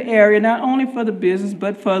improve the area, not only for the business,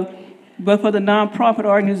 but for the nonprofit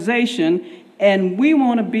organization. And we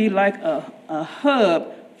want to be like a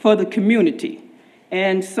hub for the community.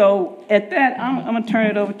 And so at that, I'm going to turn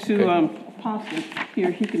it over to Apostle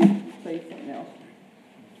here. He can say something else.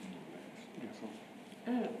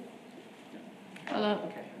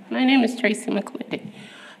 Hello. My name is Tracy McClintock.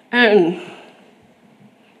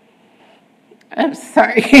 I'm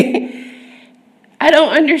sorry. I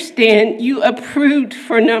don't understand. You approved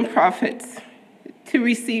for nonprofits to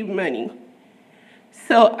receive money.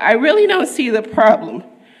 So I really don't see the problem.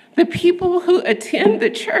 The people who attend the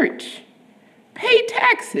church pay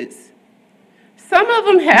taxes. Some of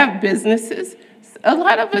them have businesses. A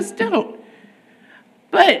lot of us don't.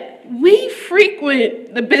 But we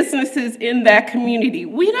frequent the businesses in that community.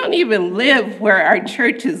 We don't even live where our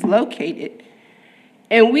church is located.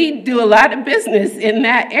 And we do a lot of business in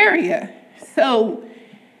that area. So,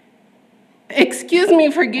 excuse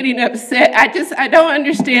me for getting upset. I don't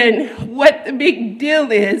understand what the big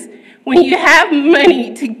deal is when you have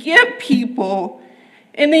money to give people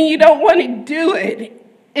and then you don't want to do it.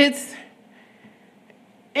 It's,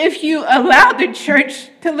 if you allow the church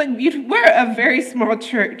to look beautiful, we're a very small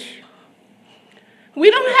church.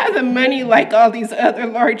 We don't have the money like all these other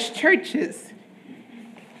large churches.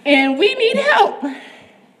 And we need help.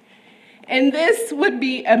 And this would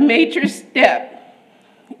be a major step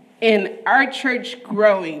in our church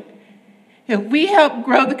growing. If we help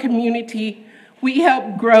grow the community, we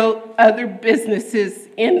help grow other businesses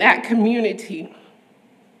in that community.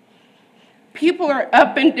 People are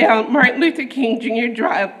up and down Martin Luther King Jr.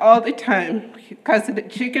 Drive all the time because of the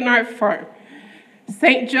Chicken Art Farm.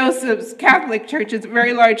 St. Joseph's Catholic Church is a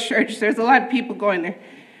very large church. There's a lot of people going there.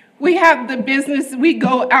 We have the business, we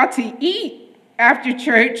go out to eat after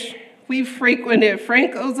church. We frequented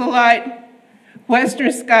Franco's a lot,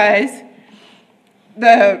 Western Skies.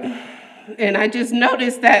 And I just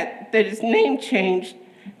noticed that his name changed.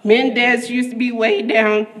 Mendez used to be way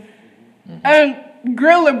down.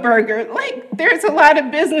 Griller Burger, like there's a lot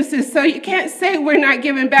of businesses, so you can't say we're not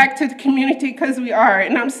giving back to the community because we are.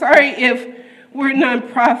 And I'm sorry if we're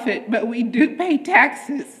nonprofit, but we do pay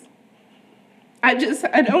taxes. I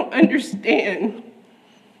don't understand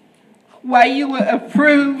why you would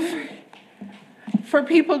approve for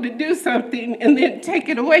people to do something and then take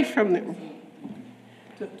it away from them.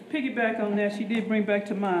 To piggyback on that, she did bring back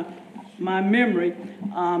to my memory,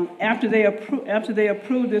 after they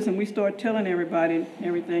approved this and we started telling everybody and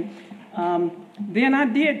everything, then I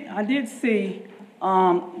did see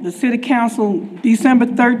the city council December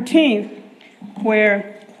 13th,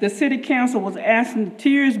 where the city council was asking the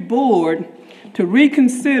TIRZ Board to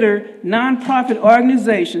reconsider nonprofit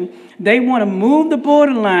organization. They want to move the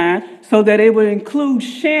borderline so that it would include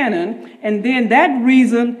Shannon, and then that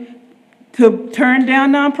reason to turn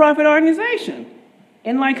down nonprofit organization.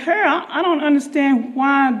 And like her, I don't understand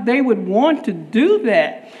why they would want to do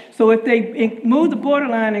that. So if they move the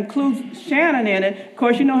borderline, includes Shannon in it, of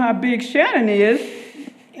course you know how big Shannon is,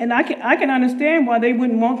 and I can understand why they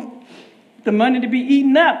wouldn't want the money to be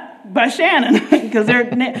eaten up by Shannon, because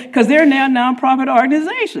they're now a nonprofit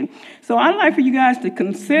organization. So I'd like for you guys to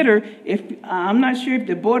consider, if, I'm not sure if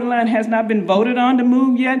the borderline has not been voted on to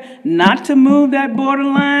move yet, not to move that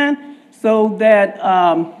borderline, so that,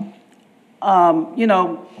 you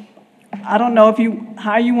know, I don't know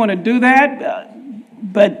how you want to do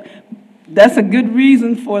that, but that's a good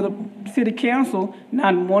reason for the city council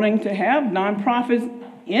not wanting to have nonprofits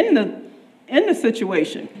in the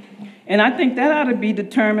situation. And I think that ought to be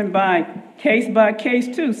determined by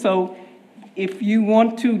case too. So if you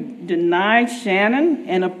want to deny Shannon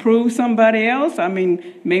and approve somebody else, I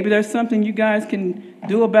mean, maybe there's something you guys can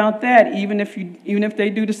do about that, even if they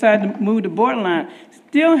do decide to move the borderline.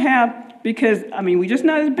 Still have, because, I mean, we're just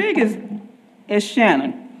not as big as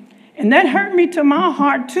Shannon. And that hurt me to my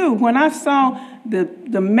heart too, when I saw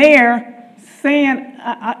the mayor saying,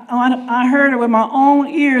 I heard it with my own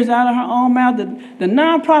ears out of her own mouth, that the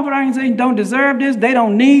nonprofit organization don't deserve this, they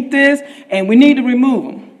don't need this, and we need to remove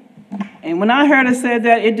them. And when I heard her say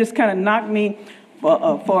that, it just kind of knocked me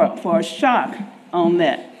for a shock on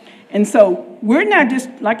that. And so we're not just,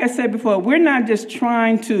 like I said before, we're not just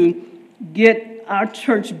trying to get our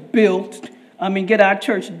church built, get our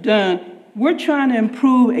church done. We're trying to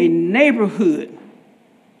improve a neighborhood.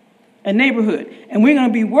 And we're going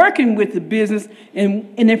to be working with the business,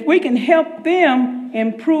 and if we can help them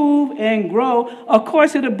improve and grow, of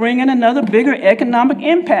course it'll bring in another bigger economic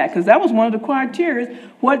impact, because that was one of the criteria,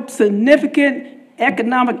 what significant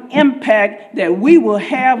economic impact that we will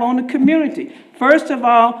have on the community. First of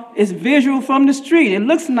all, it's visual from the street. It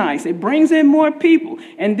looks nice. It brings in more people.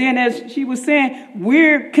 And then, as she was saying,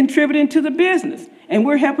 we're contributing to the business. And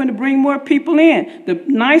we're helping to bring more people in. The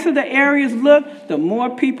nicer the areas look, the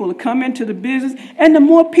more people will come into the business, and the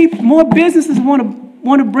more businesses want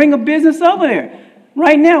to bring a business over there.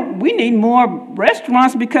 Right now, we need more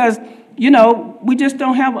restaurants because, you know, we just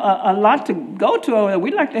don't have a lot to go to over there.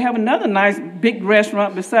 We'd like to have another nice big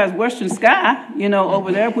restaurant besides Western Sky, you know,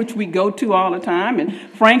 over there, which we go to all the time. And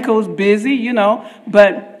Franco's busy, you know,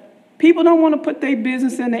 but people don't want to put their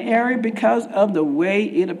business in the area because of the way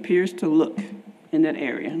it appears to look in that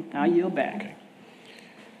area. I'll yield back.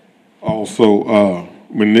 Also,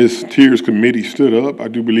 when this TIRZ committee stood up, I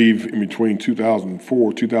do believe in between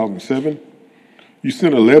 2004, 2007, you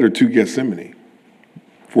sent a letter to Gethsemane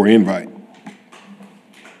for invite.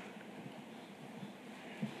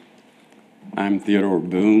 I'm Theodore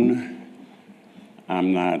Boone.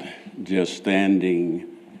 I'm not just standing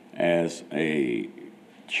as a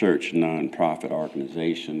church nonprofit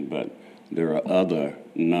organization, but there are other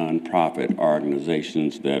nonprofit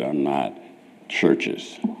organizations that are not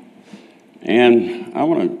churches. And I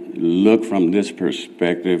want to look from this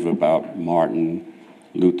perspective about Martin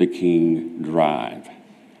Luther King Drive.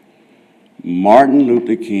 Martin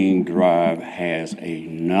Luther King Drive has a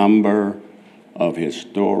number of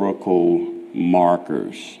historical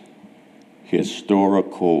markers,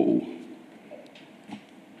 historical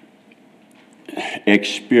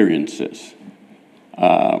experiences.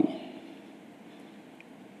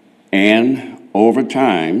 And over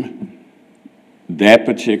time, that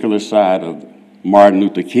particular side of Martin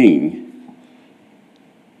Luther King,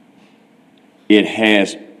 it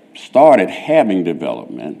has started having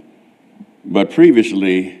development, but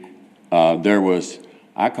previously there was,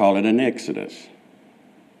 I call it an exodus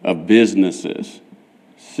of businesses,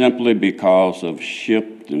 simply because of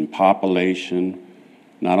shift in population,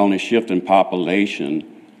 not only shift in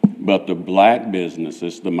population, but the black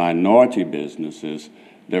businesses, the minority businesses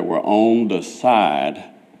that were on the side,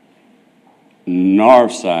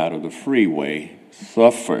 north side of the freeway,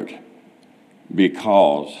 suffered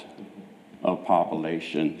because of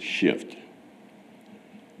population shift.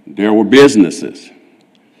 There were businesses.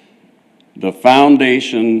 The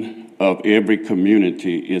foundation of every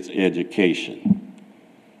community is education,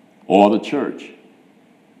 or the church.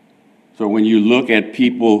 So when you look at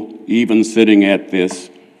people even sitting at this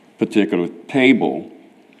particular table,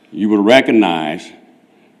 you will recognize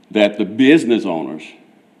that the business owners,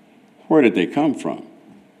 where did they come from?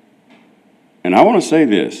 And I want to say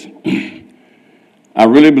this. I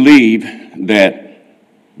really believe that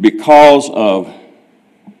because of,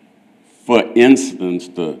 for instance,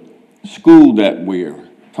 the school that we're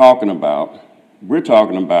talking about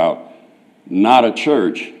not a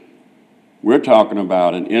church, we're talking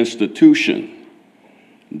about an institution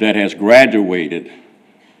that has graduated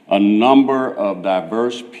a number of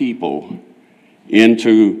diverse people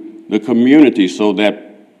into the community. So that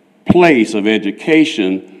place of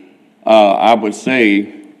education, I would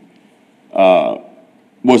say,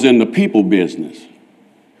 was in the people business.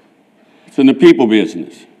 It's in the people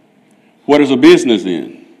business. What is a business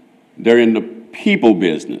in? They're in the people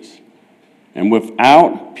business. And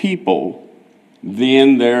without people,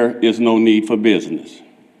 then there is no need for business.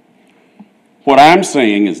 What I'm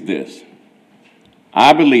saying is this.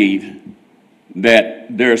 I believe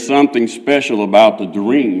that there's something special about the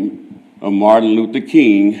dream of Martin Luther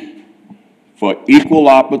King for equal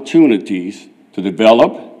opportunities to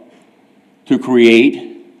develop, to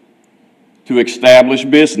create, to establish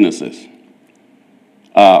businesses.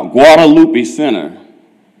 Guadalupe Center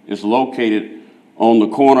is located on the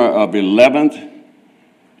corner of 11th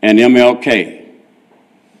and MLK.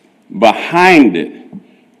 Behind it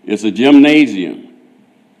is a gymnasium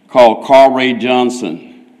called Carl Ray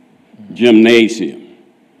Johnson Gymnasium.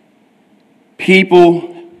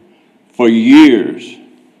 People for years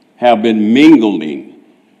have been mingling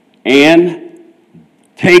and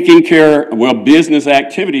taking care, well, business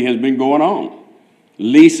activity has been going on,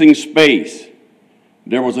 leasing space.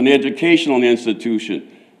 There was an educational institution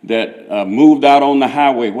that moved out on the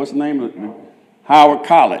highway. What's the name of it? Howard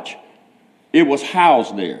College. It was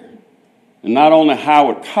housed there. And not only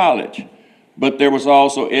Howard College, but there was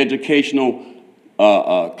also educational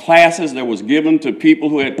classes that was given to people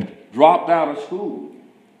who had dropped out of school.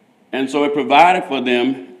 And so it provided for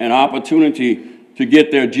them an opportunity to get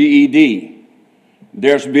their GED.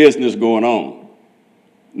 There's business going on.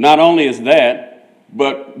 Not only is that,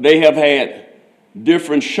 but they have had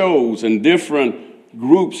different shows and different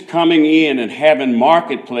groups coming in and having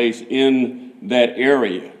marketplace in that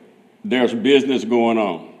area. There's business going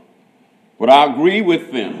on. But I agree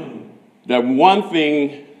with them that one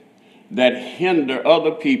thing that hinder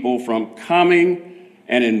other people from coming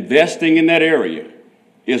and investing in that area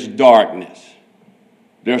is darkness.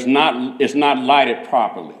 It's not lighted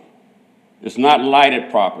properly. It's not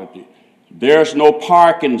lighted properly. There's no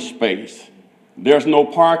parking space. There's no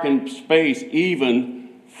parking space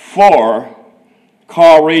even for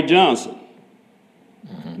Carl Ray Johnson.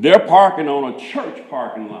 They're parking on a church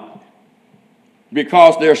parking lot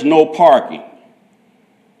because there's no parking.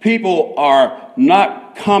 People are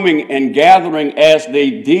not coming and gathering as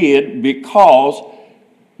they did because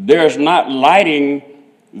there's not lighting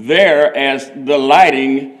there as the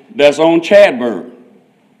lighting that's on Chadburn.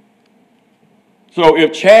 So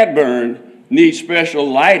if Chadburn needs special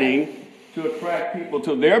lighting to attract people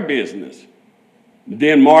to their business,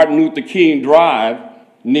 then Martin Luther King Drive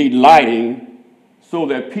need lighting so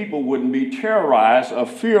that people wouldn't be terrorized or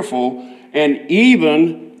fearful, and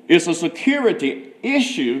even it's a security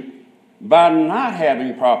issue by not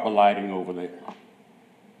having proper lighting over there.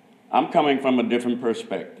 I'm coming from a different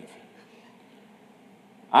perspective.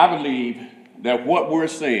 I believe that what we're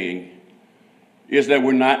saying is that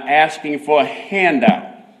we're not asking for a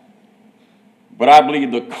handout, but I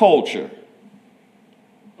believe the culture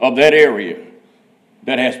of that area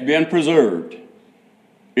that has been preserved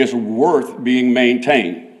is worth being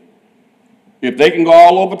maintained. If they can go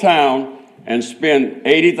all over town and spend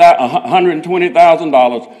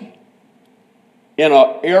 $120,000 in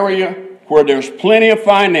an area where there's plenty of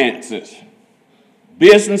finances,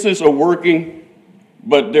 businesses are working,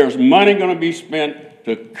 but there's money going to be spent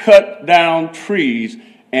to cut down trees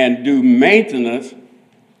and do maintenance,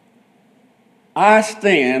 I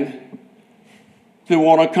stand to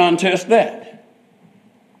want to contest that.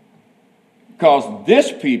 Because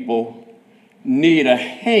this people need a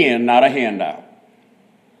hand, not a handout.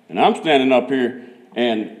 And I'm standing up here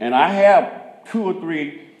and I have 2 or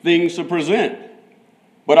 3 things to present.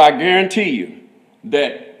 But I guarantee you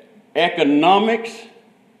that economics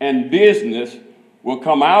and business will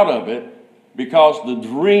come out of it because the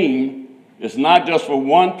dream is not just for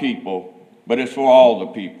one people, but it's for all the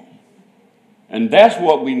people. And that's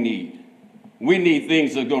what we need. We need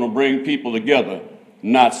things that are going to bring people together,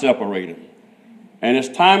 not separate them. And it's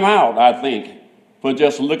time out, I think, for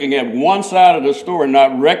just looking at one side of the story,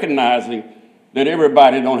 not recognizing that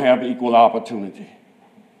everybody don't have equal opportunity.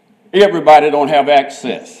 Everybody don't have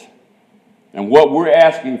access. And what we're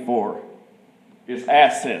asking for is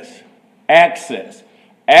access, access,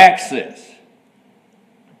 access.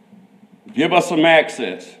 Give us some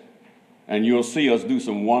access, and you'll see us do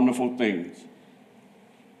some wonderful things.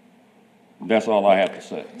 That's all I have to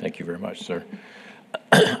say. Thank you very much, sir.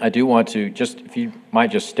 I do want to if you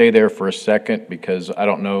might just stay there for a second, because I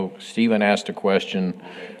don't know, Stephen asked a question.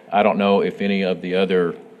 I don't know if any of the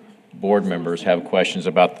other board members have questions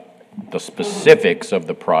about the specifics of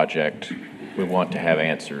the project we want to have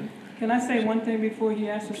answered. Can I say one thing before he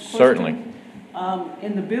asks this question? Certainly.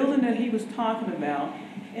 In the building that he was talking about,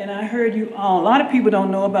 and I heard you, a lot of people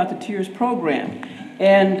don't know about the TIRZ program.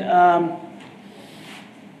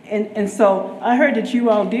 And so I heard that you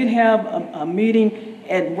all did have a meeting,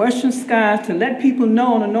 at Western Skies to let people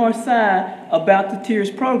know on the north side about the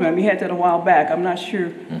TIRZ program. We had that a while back. I'm not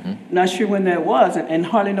sure, not sure when that was, and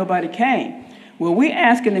hardly nobody came. Well, we're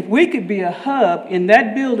asking if we could be a hub in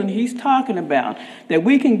that building he's talking about, that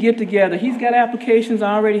we can get together. He's got applications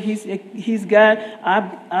already. He's got,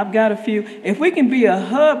 I've got a few. If we can be a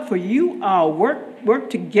hub for you all, work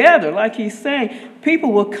together, like he's saying,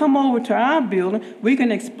 people will come over to our building. We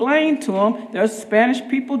can explain to them. There's Spanish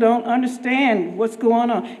people don't understand what's going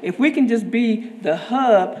on. If we can just be the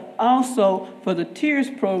hub also for the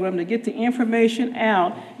TIRZ program to get the information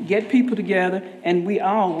out, get people together, and we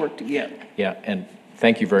all work together. Yeah, and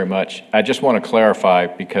thank you very much. I just want to clarify,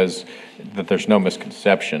 because that there's no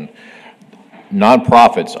misconception.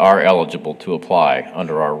 Nonprofits are eligible to apply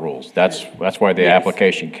under our rules. That's why the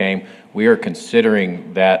application came. We are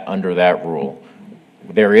considering that under that rule.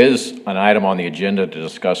 There is an item on the agenda to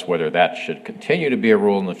discuss whether that should continue to be a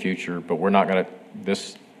rule in the future, but we're not going to,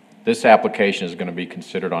 this application is going to be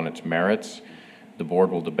considered on its merits. The board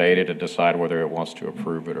will debate it and decide whether it wants to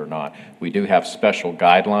approve it or not. We do have special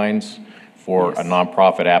guidelines for a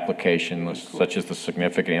nonprofit application, such as the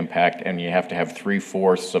significant impact, and you have to have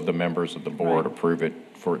 3/4 of the members of the board approve it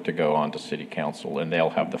for it to go on to city council, and they'll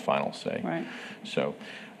have the final say. Right. So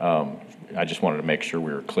I just wanted to make sure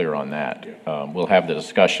we were clear on that. We'll have the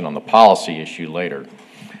discussion on the policy issue later.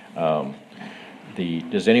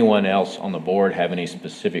 Does anyone else on the board have any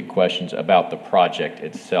specific questions about the project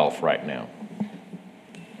itself right now,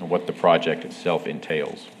 and what the project itself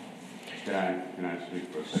entails? Can I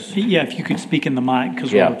speak for a second? Yeah, if you could speak in the mic,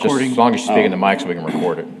 because we're recording. Just as long as you speak in the mic so we can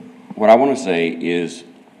record it. What I want to say is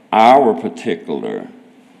our particular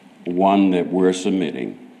one that we're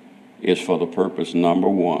submitting is for the purpose, number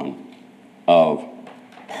one, of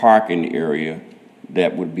parking area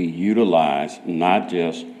that would be utilized not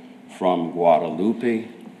just from Guadalupe,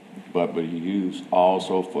 but be used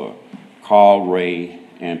also for Carl Ray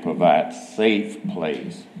and provide safe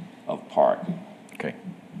place of parking. Okay.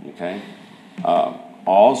 Okay?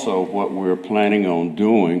 Also, what we're planning on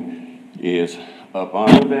doing is up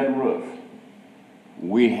under that roof,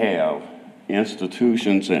 we have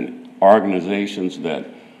institutions and organizations that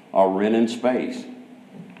are renting space.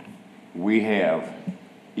 We have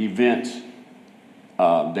events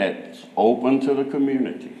that's open to the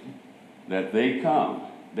community, that they come,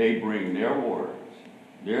 they bring their orders,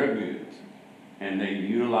 their goods, and they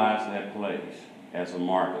utilize that place as a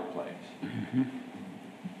marketplace.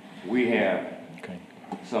 We have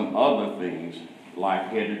some other things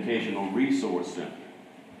like educational resource center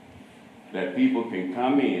that people can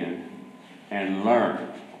come in and learn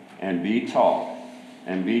and be taught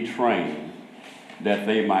and be trained that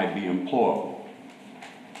they might be employable.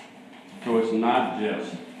 So it's not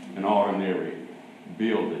just an ordinary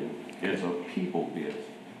building, it's a people business.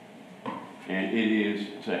 And it is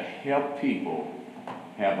to help people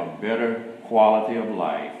have a better quality of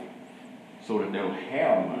life so that they'll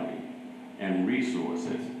have money and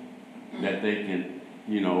resources that they can,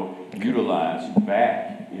 utilize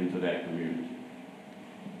back into that community.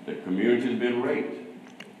 The community's been raped.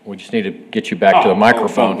 We just need to get you back to the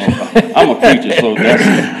microphone. I'm a preacher, so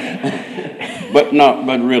that's, but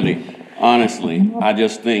really, honestly, I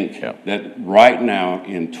just think that right now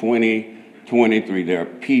in 2023, there are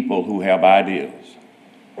people who have ideas,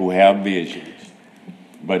 who have visions,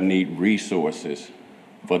 but need resources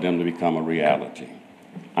for them to become a reality.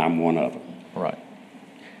 I'm one of them. Right.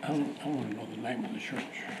 I want to know the name of the church.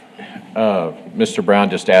 Mr. Brown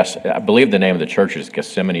just asked, I believe the name of the church is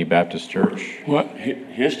Gethsemane Baptist Church. What?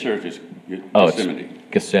 His church is Gethsemane. Oh, it's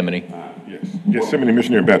Gethsemane. Yes, Gethsemane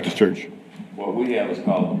Missionary Baptist Church. What we have is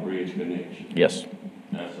called the Bridge Connection. Yes.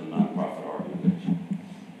 That's a nonprofit organization.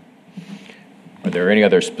 Are there any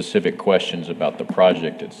other specific questions about the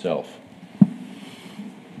project itself?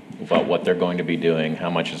 About what they're going to be doing, how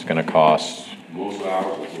much it's going to cost? Most of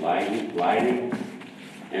ours is lighting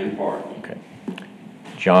and parking. Okay.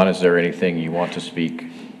 John, is there anything you want to speak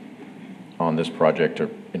on this project or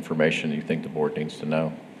information you think the board needs to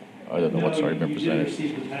know, other than what's already been presented? You did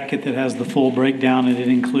receive the packet that has the full breakdown, and it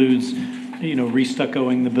includes,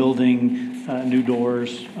 restuccoing the building, new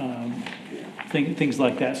doors, things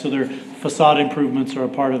like that. So their facade improvements are a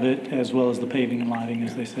part of it, as well as the paving and lighting,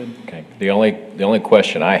 as they said. Okay. The only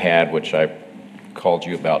question I had, which I called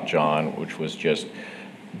you about, John, which was just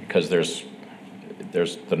because there's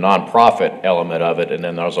the nonprofit element of it, and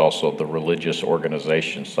then there's also the religious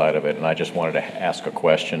organization side of it. And I just wanted to ask a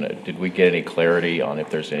question. Did we get any clarity on if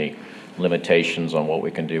there's any limitations on what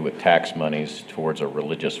we can do with tax monies towards a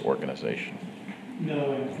religious organization?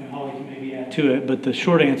 No, and Holly can maybe add to it, but the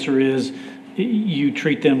short answer is you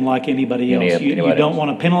treat them like anybody else. You Anybody don't else.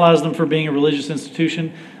 want to penalize them for being a religious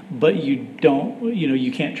institution, but you don't,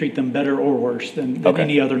 you can't treat them better or worse than Okay.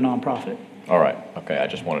 any other nonprofit. All right, okay, I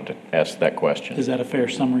just wanted to ask that question. Is that a fair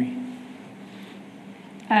summary?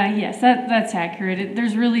 Yes, that's accurate.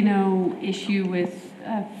 There's really no issue with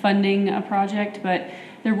funding a project, but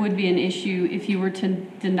there would be an issue if you were to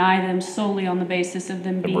deny them solely on the basis of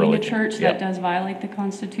them being a religion, church. yeah. That does violate the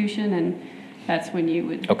Constitution, and that's when you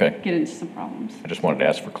would Okay. get into some problems. I just wanted to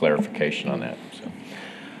ask for clarification on that,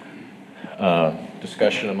 so.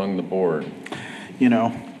 Discussion among the board.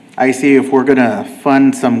 I see if we're gonna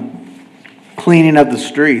fund some cleaning of the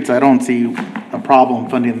streets, I don't see a problem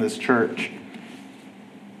funding this church.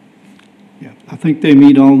 Yeah, I think they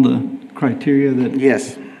meet all the criteria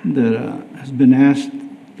Yes. that has been asked,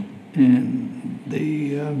 and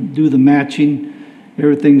they do the matching.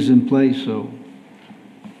 Everything's in place, so.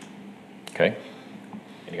 Okay.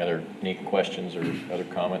 Any questions or other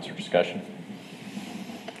comments or discussion?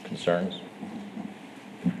 Concerns?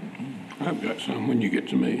 I've got some when you get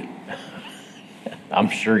to me. I'm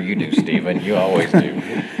sure you do, Stephen. You always do.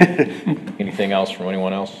 Anything else from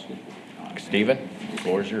anyone else? Stephen, the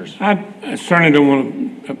floor is yours. I certainly don't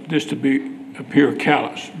want this to appear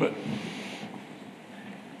callous, but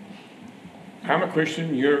I'm a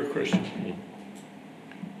Christian, you're a Christian.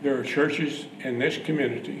 There are churches in this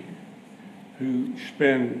community who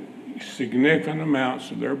spend significant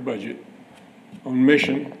amounts of their budget on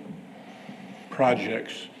mission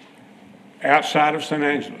projects outside of San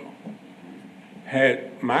Angelo.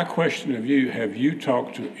 My question of you, have you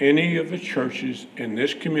talked to any of the churches in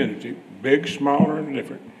this community, big, smaller, and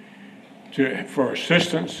different, for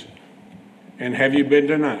assistance, and have you been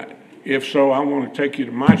denied? If so, I want to take you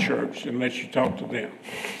to my church and let you talk to them.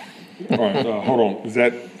 All right, hold on. Is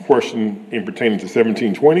that question in pertaining to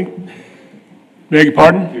 1720? Beg your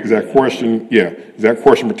pardon? Is that question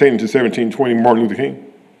pertaining to 1720 Martin Luther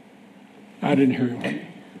King? I didn't hear him.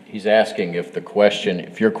 He's asking if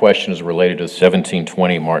your question is related to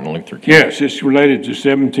 1720 Martin Luther King. Yes, it's related to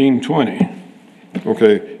 1720.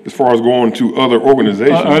 Okay, as far as going to other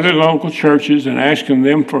organizations? Other local churches and asking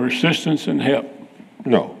them for assistance and help.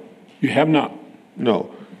 No. You have not?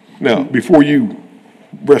 No. Now, before you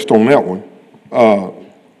rest on that one,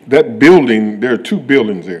 that building, there are two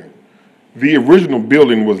buildings there. The original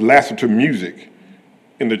building was Lassiter Music,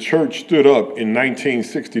 and the church stood up in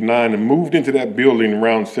 1969 and moved into that building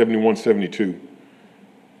around 71, 72.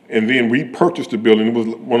 And then we purchased the building. It was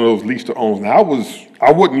one of those lease to owns. Now,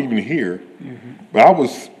 I wasn't even here, but I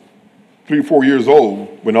was 3 or 4 years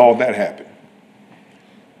old when all that happened.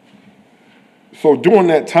 So during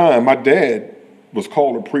that time, my dad was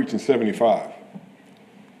called to preach in 75.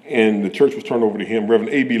 And the church was turned over to him.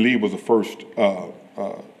 Reverend A.B. Lee was the first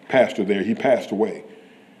pastor there. He passed away.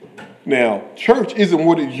 Now, church isn't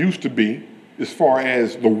what it used to be as far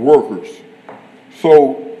as the workers.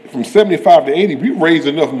 So from 75 to 80, we raised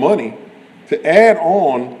enough money to add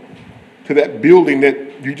on to that building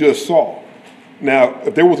that you just saw. Now,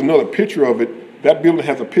 if there was another picture of it, that building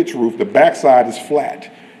has a pitch roof. The backside is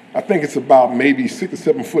flat. I think it's about maybe 6 or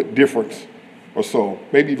 7 foot difference or so,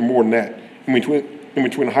 maybe even more than that, in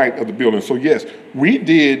between the height of the building. So yes, we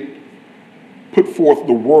did put forth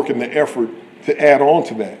the work and the effort to add on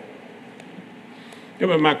to that. Yeah,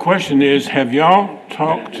 but my question is, have y'all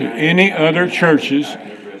talked to any other churches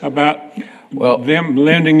about them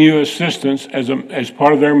lending you assistance as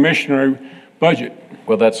part of their missionary budget?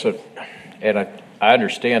 Well, I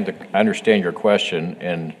understand your question,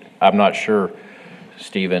 and I'm not sure,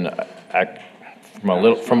 Stephen.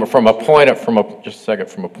 From a point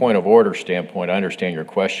of order standpoint, I understand your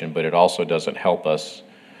question, but it also doesn't help us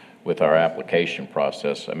with our application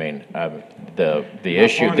process. I mean, the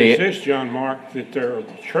issue. My point is this, John Mark, that there are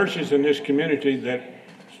churches in this community that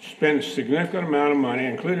spend a significant amount of money,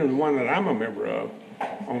 including the one that I'm a member of,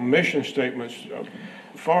 on mission statements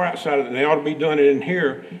far outside of it. They ought to be doing it in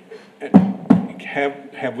here.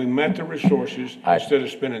 Have we met the resources instead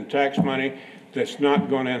of spending tax money that's not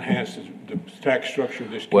going to enhance the tax structure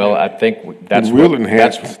of this community? Well, I think that's it will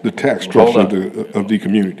enhance the tax structure of the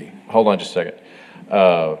community. Hold on just a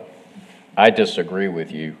second. I disagree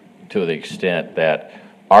with you to the extent that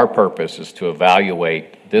our purpose is to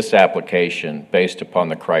evaluate this application based upon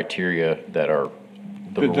the criteria that are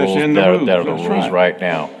the rules right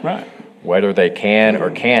now. Right. Whether they can or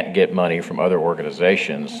can't get money from other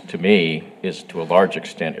organizations, to me, is to a large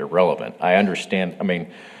extent irrelevant. I understand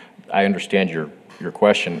your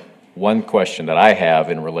question. One question that I have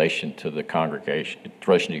in relation to the congregation, in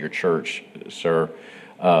relation to your church, sir,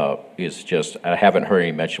 is just, I haven't heard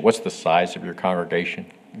any mention. What's the size of your congregation?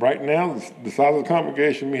 Right now, the size of the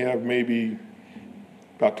congregation, we have maybe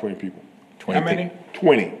about 20 people. 20 How many?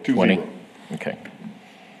 20, 20? Okay.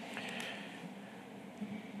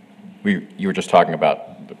 You were just talking about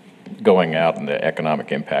going out and the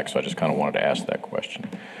economic impact, so I just kind of wanted to ask that question.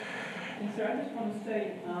 And sir, I just want to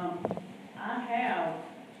say, I have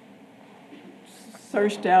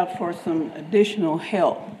searched out for some additional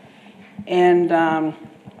help. And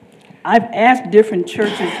I've asked different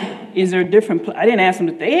churches, is there different, I didn't ask them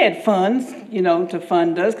if they had funds, you know, to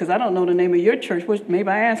fund us, because I don't know the name of your church. Maybe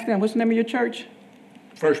I asked them, what's the name of your church?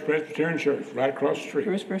 First Presbyterian Church, right across the street.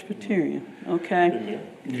 First Presbyterian, okay.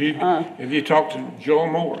 Have you talked to Joel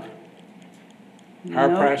Moore, our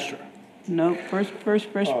No. pastor? No, First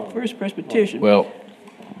Presbyterian. Well,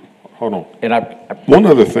 Hold on. and I One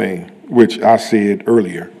other thing, which I said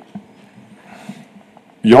earlier,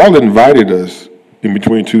 y'all invited us in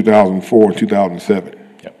between 2004 and 2007.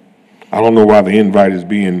 Yep. I don't know why the invite is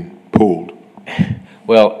being pulled.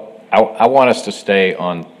 Well, I want us to stay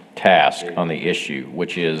on task on the issue,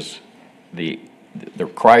 which is the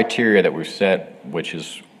criteria that we've set, which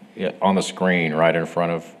is on the screen right in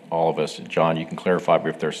front of all of us. John, you can clarify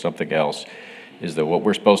if there's something else, is that what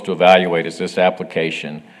we're supposed to evaluate is this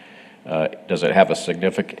application, does it have a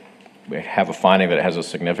finding that it has a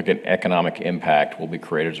significant economic impact will be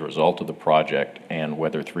created as a result of the project, and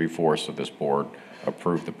whether 3/4 of this board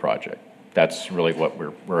approve the project. That's really what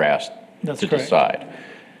we're asked That's to correct. decide.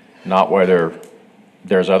 Not whether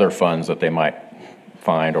there's other funds that they might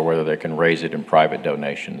find, or whether they can raise it in private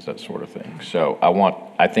donations, that sort of thing. So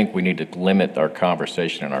I think we need to limit our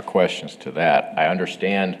conversation and our questions to that. I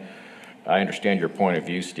understand your point of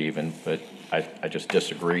view, Stephen, but I just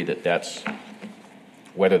disagree that that's,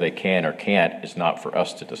 whether they can or can't is not for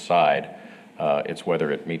us to decide. It's whether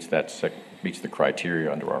it meets the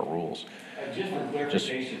criteria under our rules. Just for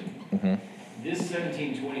clarification, This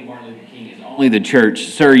 1720 Martin Luther King is only the church.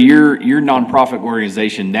 Sir, your nonprofit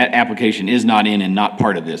organization, that application is not in and not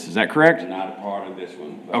part of this. Is that correct? Not a part of this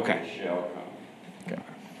one, but Okay. it shall come. Okay.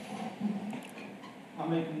 I'll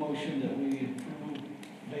make a motion that we approve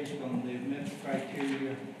based on the met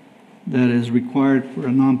criteria that is required for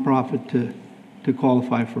a nonprofit to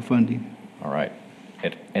qualify for funding. All right.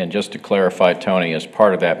 And just to clarify, Tony, as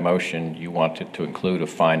part of that motion, you wanted to include a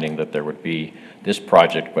finding that this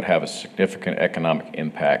project would have a significant economic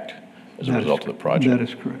impact as a result of the project. That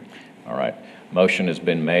is correct. All right. Motion has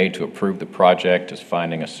been made to approve the project as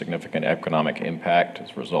finding a significant economic impact as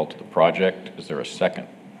a result of the project. Is there a second?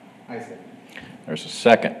 I second. There's a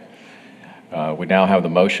second. We now have the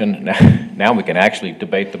motion. Now we can actually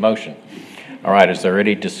debate the motion. All right. Is there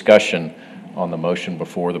any discussion on the motion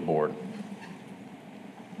before the board?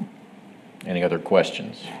 Any other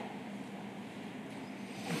questions?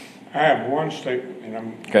 I have one statement, and I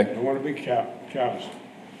don't want to be callous.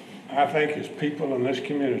 I think as people in this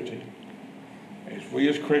community, as we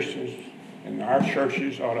as Christians and our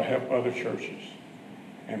churches ought to help other churches.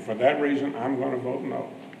 And for that reason, I'm going to vote no.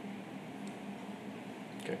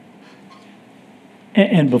 Okay.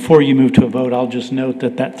 And before you move to a vote, I'll just note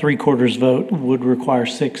that 3/4 vote would require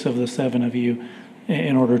 6 of the 7 of you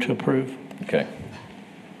in order to approve. Okay.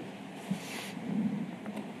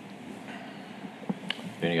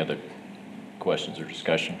 Any other questions or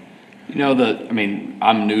discussion? You know,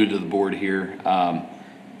 I'm new to the board here. I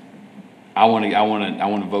want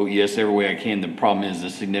to vote yes every way I can. The problem is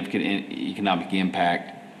the significant economic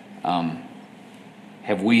impact.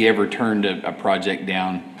 Have we ever turned a project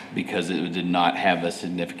down because it did not have a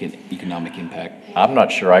significant economic impact? I'm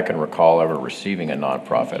not sure I can recall ever receiving a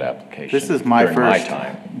nonprofit application. This is my during first,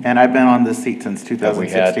 time. and I've been on this seat since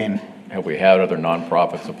 2016. Have we had other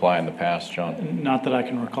nonprofits apply in the past, John? Not that I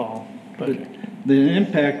can recall, but The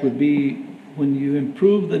impact would be when you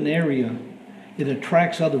improve an area, it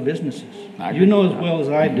attracts other businesses. You know as well as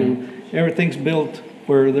I do, everything's built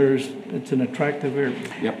where it's an attractive area.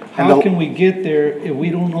 Yep. How can we get there if we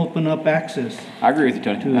don't open up access? I agree with you,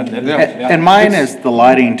 Tony. And mine is the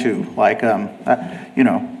lighting too, like,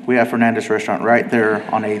 we have Fernandez Restaurant right there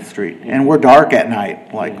on 8th Street, and we're dark at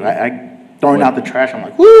night, like, I throwing out the trash, I'm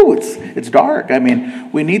like, whoo, it's dark. I mean,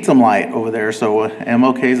 we need some light over there, so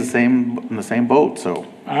MLK is in the same boat, so.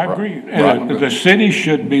 I agree. And the city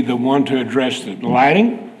should be the one to address the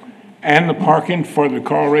lighting and the parking for the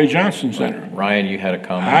Carl Ray Johnson Center. Ryan, you had a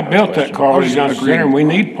comment? I built that Carl Ray just Johnson agreeing.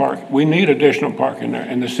 Center, and we need additional parking there,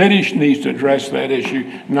 and the city needs to address that issue,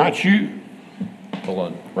 not you. Hold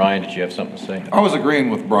on. Ryan, did you have something to say? I was agreeing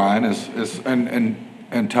with Brian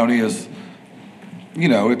and Tony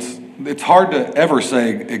it's hard to ever say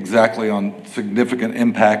exactly on significant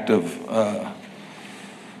impact of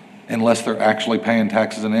unless they're actually paying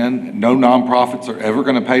taxes in. No nonprofits are ever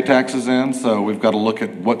going to pay taxes in, so we've got to look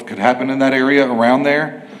at what could happen in that area around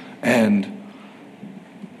there, and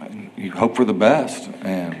you hope for the best.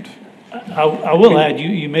 And I will add,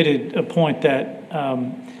 you made a point that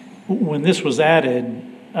when this was added,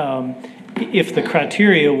 if the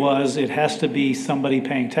criteria was it has to be somebody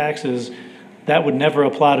paying taxes, that would never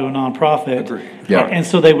apply to a nonprofit. Agree. Yeah. And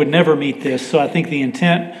so they would never meet this. So I think the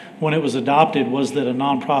intent when it was adopted was that a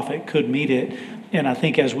nonprofit could meet it. And I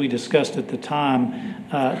think as we discussed at the time,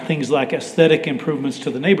 things like aesthetic improvements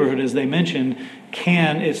to the neighborhood, as they mentioned,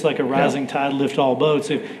 it's like a rising tide lift all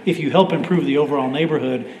boats. If you help improve the overall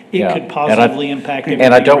neighborhood, it could positively impact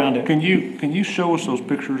everything around it. Can you show us those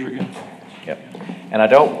pictures again? Yep. And I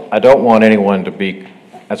don't want anyone to be,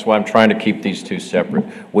 that's why I'm trying to keep these two separate.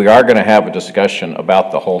 We are going to have a discussion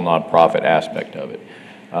about the whole nonprofit aspect of it.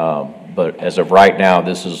 But as of right now,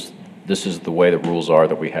 this is the way the rules are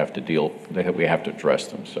that we have to we have to address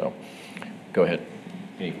them. So go ahead.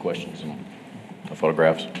 Any questions on the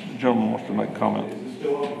photographs? The gentleman wants to make a comment. Is this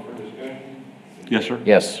still open for discussion? Yes, sir.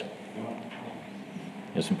 Yes.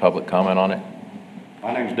 Is some public comment on it?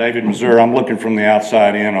 My name's David Mazur. I'm looking from the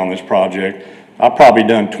outside in on this project. I've probably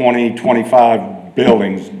done 20, 25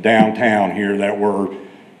 buildings downtown here that were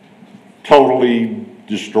totally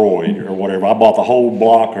destroyed or whatever. I bought the whole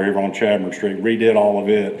block over on Chadbourne Street, redid all of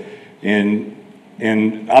it. And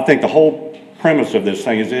I think the whole premise of this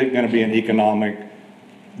thing is it going to be an economic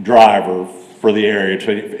driver for the area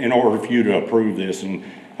in order for you to approve this. And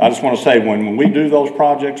I just want to say, when we do those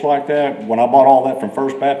projects like that, when I bought all that from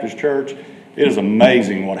First Baptist Church, it is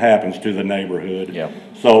amazing what happens to the neighborhood. Yeah.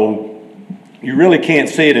 So you really can't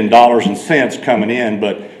see it in dollars and cents coming in,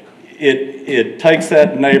 but it takes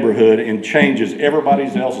that neighborhood and changes everybody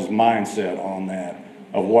else's mindset on that,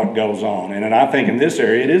 of what goes on. And I think in this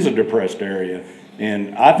area, it is a depressed area.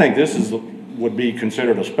 And I think this would be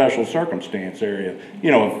considered a special circumstance area.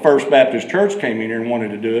 You know, if First Baptist Church came in here and wanted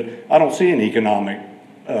to do it, I don't see an economic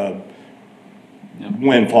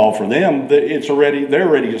windfall for them. They're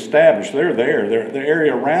already established. They're there. The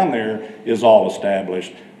area around there is all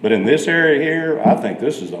established. But in this area here, I think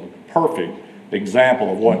this is a perfect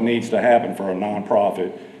example of what needs to happen for a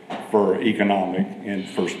nonprofit, for economic, and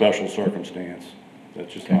for special circumstance.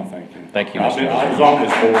 That's just my thinking. Thank you, I was on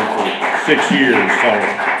this board for 6 years, so.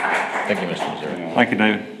 Thank you, Mr. Missouri. Thank you,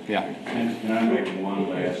 David. Yeah. Can I make one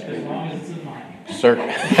last statement?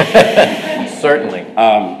 Certainly.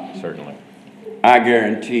 Certainly. I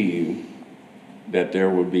guarantee you that there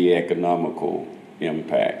would be economical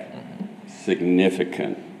impact,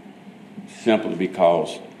 significant, simply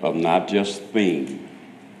because of not just theme,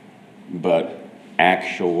 but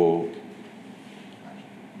actual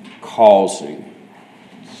causing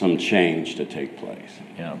some change to take place.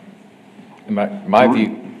 Yeah. In my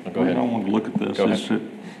view, go ahead. I want to look at this. Go Is ahead.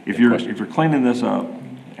 that if you're cleaning this up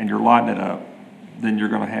and you're lighting it up, then you're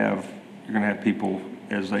going to have people,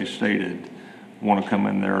 as they stated, want to come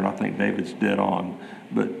in there, and I think David's dead on.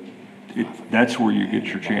 But that's where you get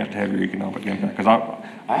your chance to have your economic impact. Because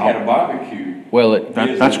I had a barbecue. Well,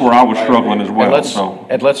 that's where I was struggling as well.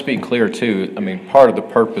 And let's be clear too. I mean, part of the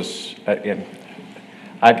purpose.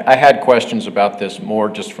 I had questions about this more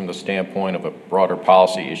just from the standpoint of a broader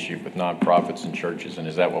policy issue with nonprofits and churches, and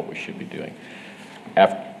is that what we should be doing?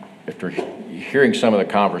 After hearing some of the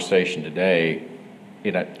conversation today,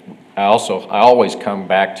 I always come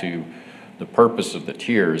back to the purpose of the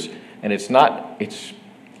tiers, and it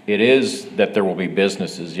is that there will be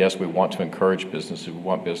businesses. Yes, we want to encourage businesses, we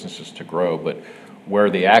want businesses to grow, but where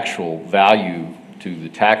the actual value to the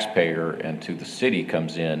taxpayer and to the city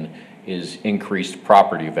comes in is increased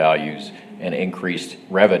property values and increased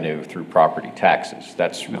revenue through property taxes.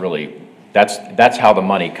 That's really, that's how the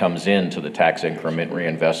money comes into the tax increment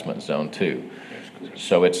reinvestment zone too.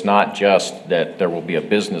 So it's not just that there will be a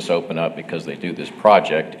business open up because they do this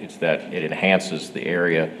project, it's that it enhances the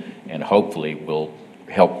area and hopefully will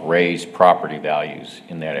help raise property values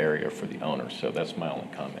in that area for the owner. So that's my only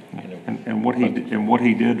comment. And what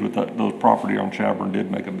he did with those property on Chadbourne did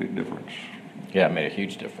make a big difference. Yeah, it made a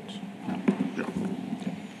huge difference.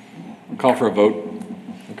 Call for a vote.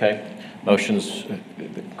 Okay. Motions,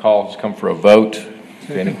 the calls come for a vote.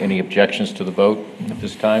 Any objections to the vote at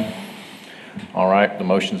this time? All right, the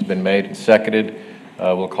motion's been made and seconded.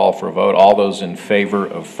 We'll call for a vote. All those in favor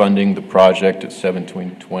of funding the project at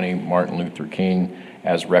 1720 Martin Luther King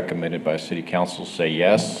as recommended by City Council say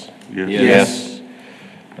yes. Yes. Yes.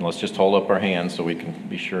 And let's just hold up our hands so we can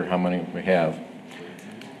be sure how many we have.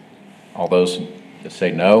 All those that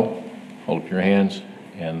say no, hold up your hands.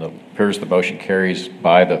 And it appears the motion carries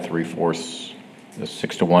by the 3/4,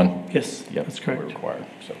 6-1. Yes, Yep, that's correct. we're required.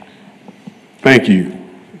 So Thank you.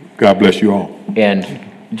 God bless you all. And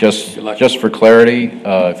just for clarity,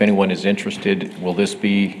 if anyone is interested, will this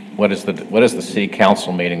be, what is the city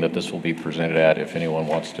council meeting that this will be presented at, if anyone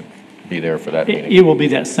wants to be there for that meeting? It will be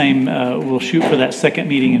that same, we'll shoot for that second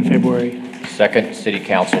meeting in February. Second city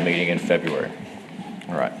council meeting in February.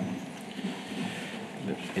 All right.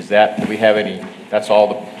 Is that, do we have any, that's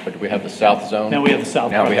all, but do we have the south zone? Now we have the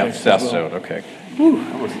south Now we have the projects south as well. zone, okay.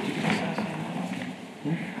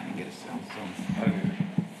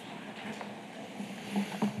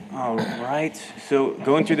 All right, so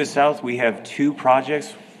going through the south, we have two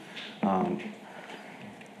projects.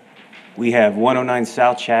 We have 109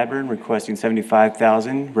 South Chadburn requesting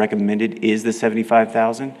 75,000. Recommended is the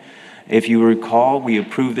 75,000. If you recall, we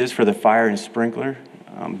approved this for the fire and sprinkler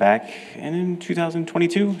back in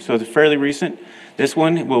 2022, so it's fairly recent. This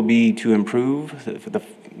one will be to improve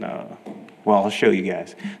well, I'll show you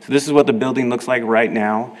guys. So this is what the building looks like right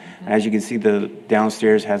now. As you can see, the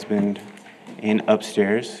downstairs has been in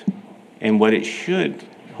upstairs, and what it should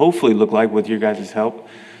hopefully look like with your guys' help,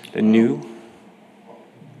 the new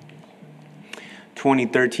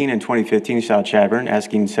 2013 and 2015 South Chadburn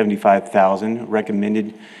asking 75,000.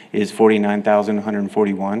 Recommended is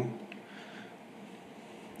 49,141.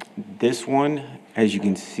 This one, as you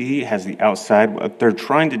can see, has the outside. What they're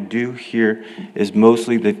trying to do here is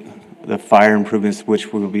mostly the fire improvements,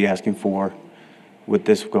 which we will be asking for with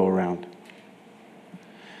this go around.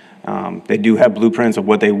 They do have blueprints of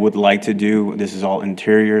what they would like to do. This is all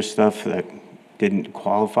interior stuff that didn't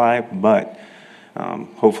qualify, but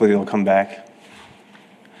hopefully they'll come back.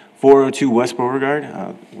 402 West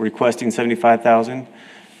Beauregard, requesting 75,000.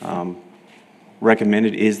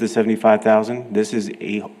 Recommended is the 75,000. This is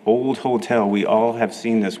a old hotel. We all have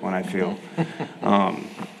seen this one, I feel,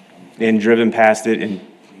 and driven past it. And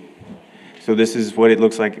so this is what it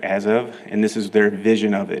looks like as of, and this is their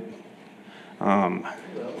vision of it.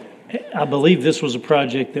 I believe this was a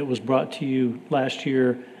project that was brought to you last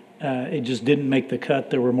year. It just didn't make the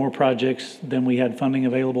cut. There were more projects than we had funding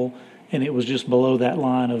available, and it was just below that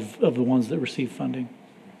line of the ones that received funding.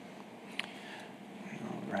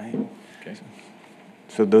 All right. Okay.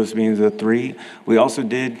 So those being the three. We also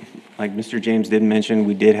did, like Mr. James did mention,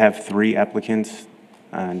 we did have 3 applicants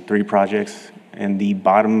on 3 projects, and the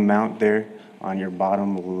bottom amount there on your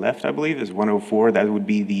bottom left, I believe, is 104. That would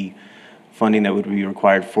be the funding that would be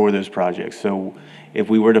required for those projects. So if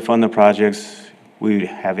we were to fund the projects, we would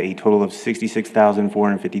have a total of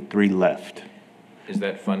 66,453 left. Is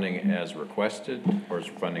that funding as requested or is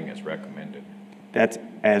funding as recommended? That's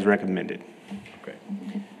as recommended. Okay.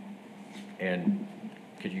 And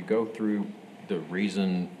could you go through the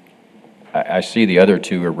reason? I see the other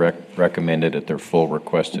 2 are recommended at their full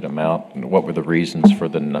requested amount. And what were the reasons for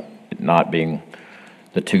the not being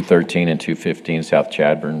the 213 and 215 South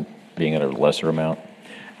Chadburn being at a lesser amount?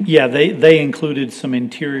 Yeah, they included some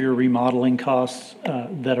interior remodeling costs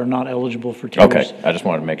that are not eligible for TIRZ. Okay, I just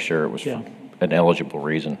wanted to make sure it was Yeah. an eligible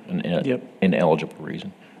reason, Yep. ineligible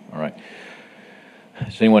reason. All right.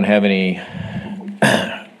 Does anyone have any,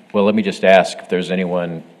 well, let me just ask if there's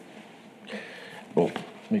anyone, well,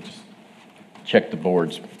 let me just check the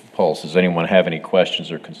board's pulse. Does anyone have any questions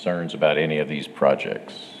or concerns about any of these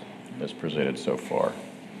projects as presented so far?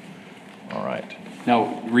 All right.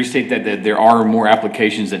 Now, restate that there are more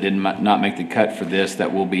applications that did not make the cut for this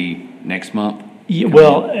that will be next month? Yeah,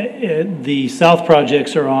 well, the south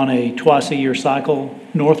projects are on a twice-a-year cycle.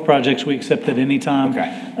 North projects we accept at any time.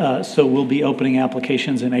 Okay. So we'll be opening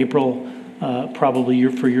applications in April, probably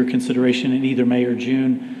for your consideration in either May or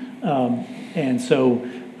June. And so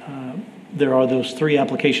there are those 3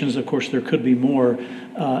 applications. Of course, there could be more.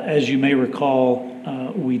 As you may recall,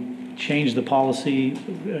 we changed the policy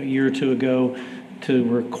a year or 2 ago to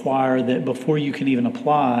require that before you can even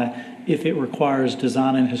apply, if it requires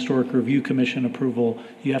Design and Historic Review Commission approval,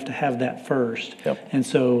 you have to have that first. Yep. And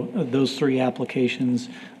so those 3 applications,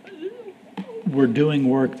 were doing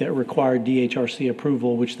work that required DHRC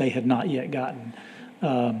approval, which they had not yet gotten.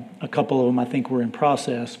 A couple of them, I think, were in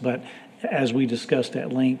process, but as we discussed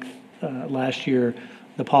at length last year,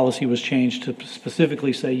 the policy was changed to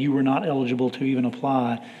specifically say you were not eligible to even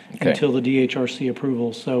apply until the DHRC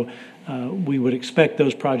approval. So we would expect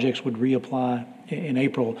those projects would reapply in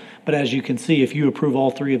April. But as you can see, if you approve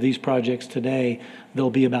all 3 of these projects today, there'll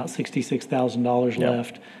be about $66,000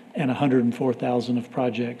 left and $104,000 of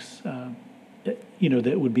projects,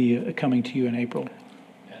 that would be coming to you in April.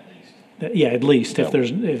 Yeah, at least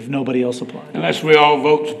if nobody else applied. Unless we all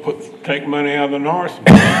vote to take money out of the north and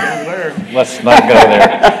put it down there. Let's not go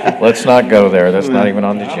there. Let's not go there. That's not even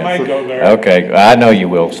on the agenda. I may go there. Okay, I know you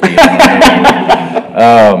will, Steve.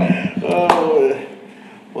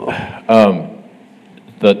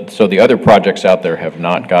 So the other projects out there have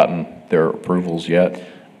not gotten their approvals yet?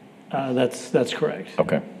 That's correct.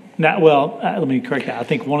 Okay. Now, well, let me correct that. I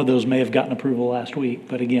think one of those may have gotten approval last week,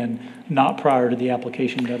 but again, not prior to the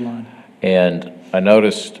application deadline. And I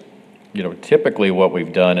noticed, typically what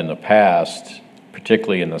we've done in the past,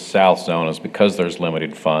 particularly in the south zone, is because there's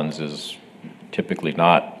limited funds, is typically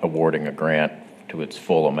not awarding a grant to its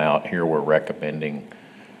full amount. Here we're recommending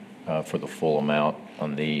for the full amount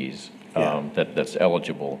on these that's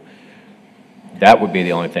eligible. That would be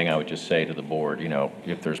the only thing I would just say to the board,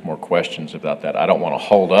 if there's more questions about that. I don't want to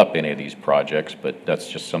hold up any of these projects, but that's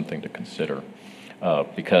just something to consider.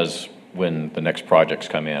 Because when the next projects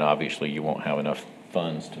come in, obviously you won't have enough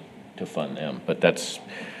funds to fund them. But that's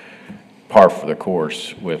par for the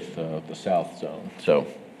course with the south zone. So,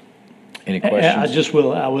 any questions?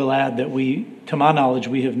 I will add that to my knowledge,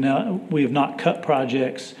 we have not cut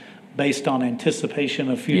projects based on anticipation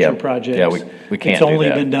of future projects. Yeah, we can't It's only do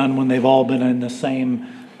that. been done when they've all been in the same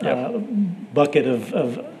bucket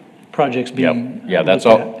of projects being that's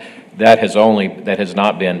looked all. at. That has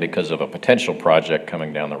not been because of a potential project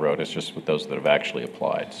coming down the road. It's just with those that have actually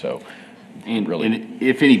applied. So, And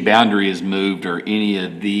if any boundary is moved or any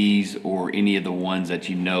of these or any of the ones that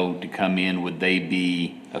to come in, would they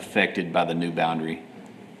be affected by the new boundary?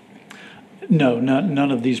 No,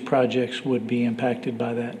 none of these projects would be impacted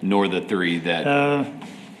by that. Nor the three that?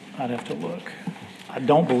 I'd have to look. I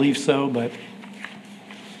don't believe so, but.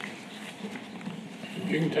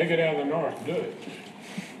 You can take it out of the north, do it.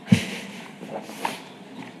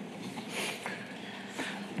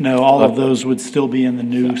 No, all of those would still be in the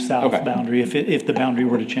new south boundary if the boundary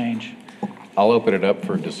were to change. I'll open it up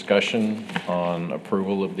for discussion on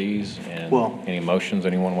approval of these and any motions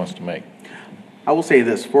anyone wants to make. I will say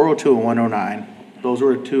this, 402 and 109, those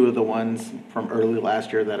were two of the ones from early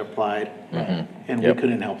last year that applied, and we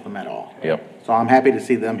couldn't help them at all. Yep. So I'm happy to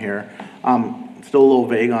see them here. Still a little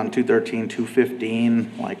vague on 213,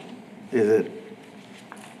 215, like,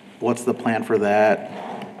 what's the plan for that?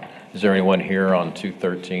 Is there anyone here on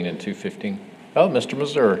 213 and 215? Oh, Mr.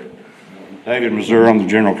 Mazur. David Mazur, I'm the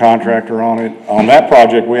general contractor on it. On that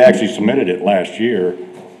project, we actually submitted it last year,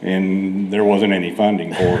 and there wasn't any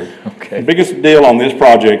funding for it. Okay. The biggest deal on this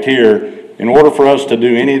project here, in order for us to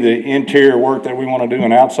do any of the interior work that we want to do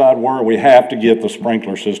and outside work, we have to get the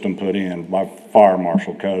sprinkler system put in by fire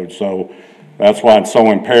marshal code. So that's why it's so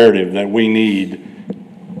imperative that we need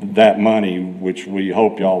that money, which we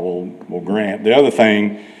hope y'all will grant. The other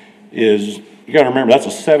thing is, you got to remember, that's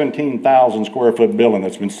a 17,000 square foot building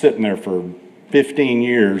that's been sitting there for 15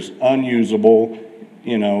 years, unusable.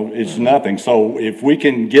 It's nothing. So if we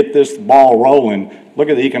can get this ball rolling, look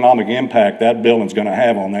at the economic impact that building's going to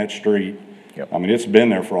have on that street. Yep. I mean, it's been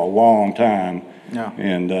there for a long time. Yeah.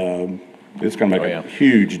 And it's going to make a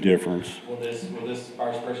huge difference. Will this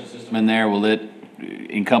fire suppression system in there, will it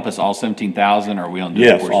encompass all 17,000, or are we on?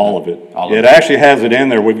 Yes, all of it. It actually has it in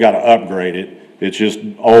there. We've got to upgrade it. It's just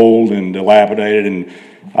old and dilapidated, and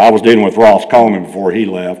I was dealing with Ross Coleman before he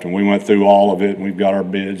left, and we went through all of it, and we've got our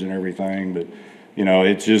bids and everything, but,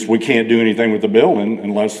 it's just, we can't do anything with the building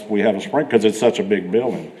unless we have a sprinkler, because it's such a big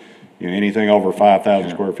building. Anything over 5,000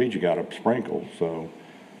 square feet, you got to sprinkle, so,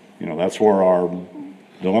 that's where our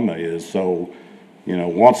dilemma is. So,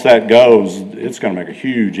 once that goes, it's going to make a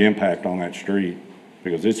huge impact on that street,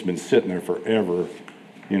 because it's been sitting there forever.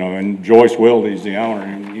 And Joyce Wildy's the owner,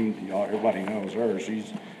 and everybody knows her.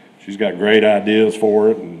 She's got great ideas for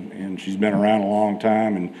it, and she's been around a long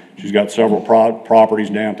time, and she's got several properties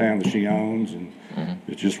downtown that she owns, and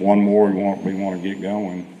it's just one more we want to get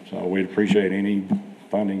going. So we'd appreciate any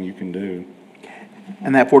funding you can do.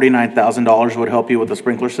 And that $49,000 would help you with the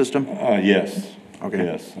sprinkler system? Yes. Okay.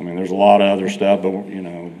 Yes. I mean, there's a lot of other stuff, but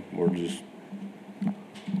we're just,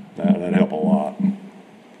 that'd help a lot.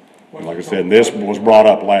 Like I said, this was brought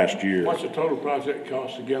up last year. What's the total project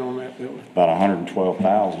cost again on that building? About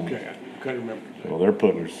 $112,000. Okay, I couldn't remember. Well, they're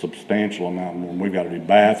putting a substantial amount more. We've got to do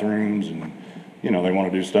bathrooms and, they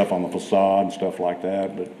want to do stuff on the facade and stuff like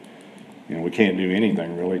that, but, we can't do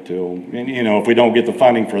anything really till, if we don't get the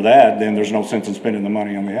funding for that, then there's no sense in spending the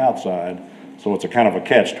money on the outside. So it's a kind of a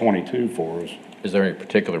catch-22 for us. Is there any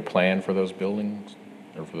particular plan for those buildings,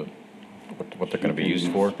 or for what they're going to be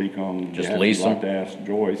used for? Speak on. Just lease them? I'd like to ask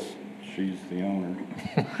Joyce. She's the owner.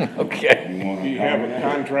 Okay. Do you have a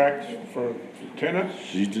contract for tenants?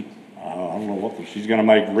 I don't know what, she's gonna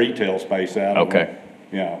make retail space out of it. Okay.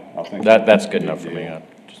 Yeah, I think. That's good enough for me. I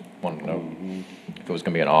just wanted to know if it was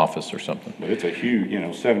going to be an office or something. But it's a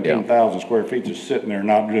huge, 17,000 square feet just sitting there,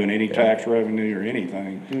 not doing any tax revenue or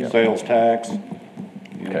anything, sales tax.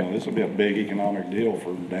 This will be a big economic deal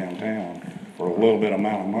for downtown for a little bit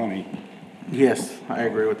amount of money. Yes, I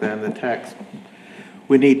agree with that. The tax,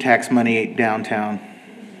 we need tax money downtown.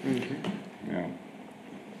 Yeah.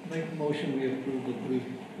 Make a motion, we approve the three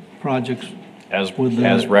projects. As with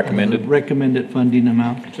the recommended. Recommended funding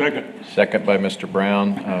amount. Second. Second by Mr.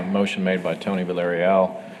 Brown. Motion made by Tony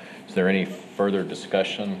Villarreal. Is there any further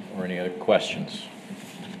discussion or any other questions?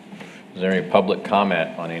 Is there any public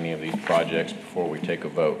comment on any of these projects before we take a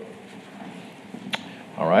vote?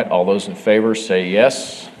 All right, all those in favor say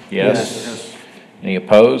yes. Yes. Any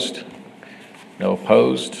opposed? No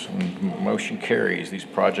opposed. Motion carries. These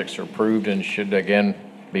projects are approved and should again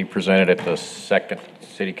be presented at the second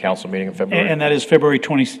city council meeting in February. And that is February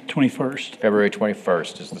 21st. February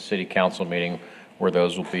 21st is the city council meeting where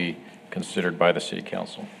those will be considered by the city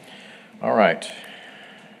council. All right.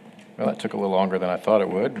 Well, that took a little longer than I thought it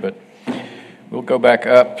would, but we'll go back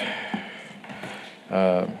up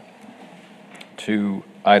to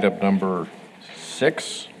item number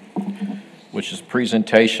 6, which is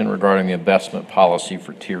presentation regarding the investment policy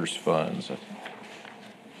for TIRZ funds. I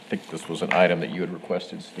think this was an item that you had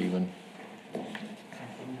requested, Stephen.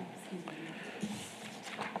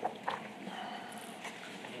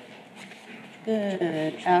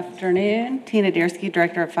 Good afternoon. Tina Deersky,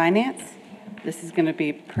 Director of Finance. This is going to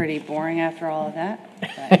be pretty boring after all of that,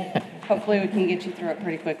 but hopefully we can get you through it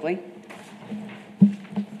pretty quickly.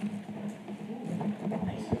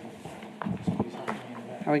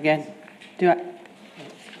 Are we good?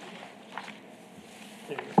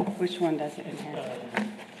 Which one does it in here?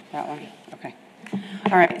 That one? Okay.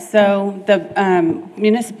 All right, so the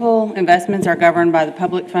municipal investments are governed by the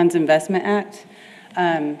Public Funds Investment Act.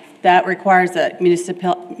 That requires that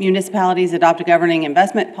municipalities adopt a governing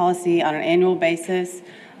investment policy on an annual basis.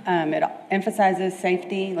 It emphasizes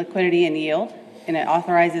safety, liquidity, and yield, and it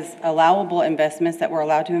authorizes allowable investments that we're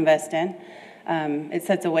allowed to invest in. It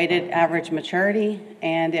sets a weighted average maturity,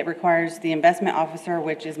 and it requires the investment officer,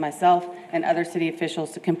 which is myself, and other city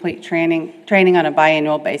officials to complete training on a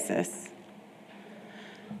biannual basis.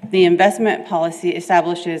 The investment policy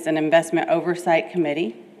establishes an investment oversight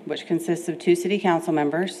committee, which consists of 2 city council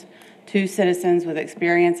members, 2 citizens with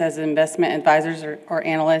experience as investment advisors or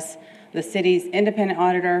analysts, the city's independent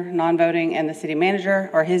auditor, non-voting, and the city manager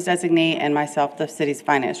or his designee, and myself, the city's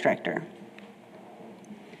finance director.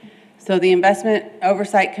 So the investment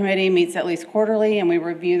oversight committee meets at least quarterly, and we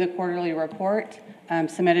review the quarterly report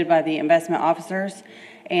submitted by the investment officers,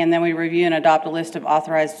 and then we review and adopt a list of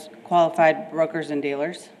authorized qualified brokers and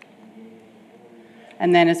dealers.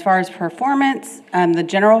 And then as far as performance, the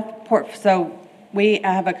general so we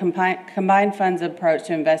have a combined funds approach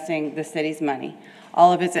to investing the city's money.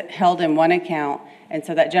 All of it's held in one account, and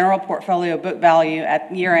so that general portfolio book value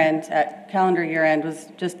at year end, at calendar year end, was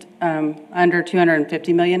just under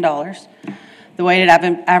 $250 million. The weighted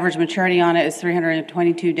average maturity on it is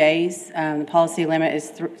 322 days. The policy limit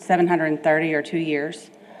is 730 or 2 years.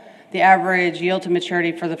 The average yield to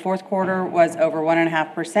maturity for the fourth quarter was over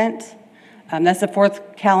 1.5%. That's the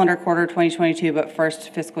fourth calendar quarter 2022, but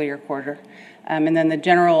first fiscal year quarter. And then the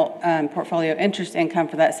general portfolio interest income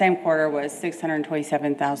for that same quarter was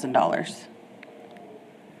 $627,000.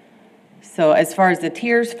 So as far as the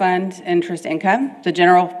TIRZ fund interest income, the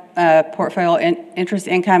general portfolio interest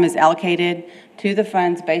income is allocated to the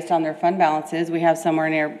funds based on their fund balances. We have somewhere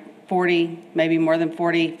near 40, maybe more than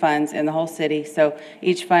 40 funds in the whole city. So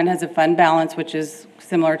each fund has a fund balance, which is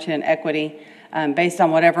similar to an equity. Based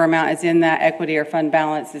on whatever amount is in that equity or fund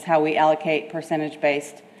balance is how we allocate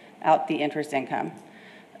percentage-based out the interest income.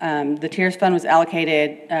 The TIRZ fund was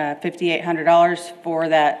allocated $5,800 for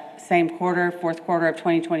that same quarter, fourth quarter of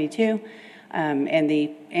 2022, and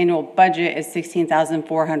the annual budget is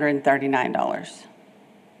 $16,439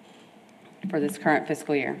 for this current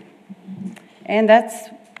fiscal year. And that's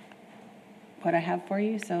what I have for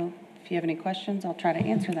you, so if you have any questions, I'll try to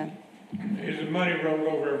answer them. Is the money rolled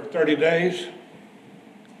over every 30 days?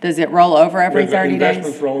 Does it roll over every 30 days?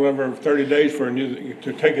 Investments roll over every 30 days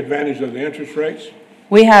to take advantage of the interest rates?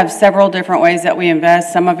 We have several different ways that we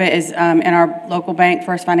invest. Some of it is in our local bank,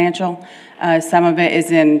 First Financial. Some of it is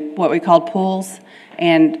in what we call pools.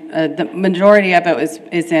 And the majority of it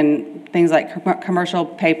is in things like commercial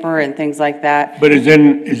paper and things like that. But is it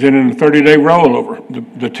in a 30-day rollover,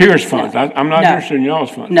 the TIRZ funds? I'm not interested in y'all's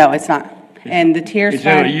funds. No, it's not. And the TIRZ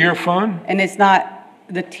fund. Is it a year fund? And it's not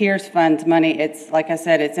the TIRZ fund money. It's, like I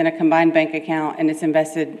said, it's in a combined bank account, and it's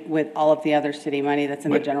invested with all of the other city money that's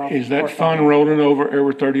in the general Is that portfolio. fund rolling over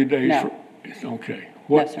every 30 days? No. Okay.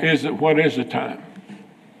 No, sir. What is the time?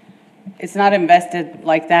 It's not invested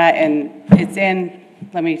like that, and it's in,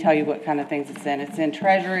 let me tell you what kind of things it's in. It's in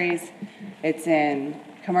treasuries, it's in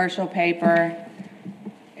commercial paper.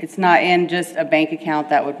 It's not in just a bank account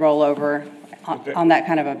that would roll over on that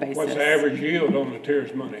kind of a basis. What's the average yield on the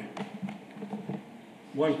TIRZ money?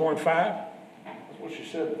 1.5? That's what she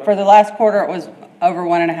said. For the last quarter, it was over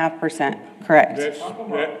 1.5%, correct?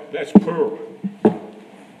 That's poor,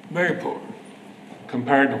 very poor,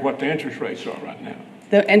 compared to what the interest rates are right now.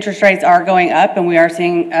 The interest rates are going up, and we are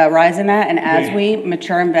seeing a rise in that, and as we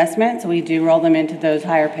mature investments, we do roll them into those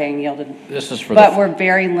higher paying yielded. This is for But we're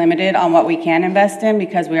very limited on what we can invest in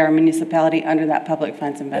because we are a municipality under that Public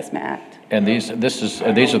Funds Investment Act. And these are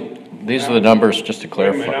the numbers, just to Wait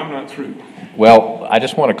a minute, clarify. I'm not through. Well, I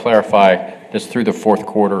just want to clarify, this through the fourth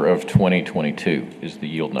quarter of 2022 is the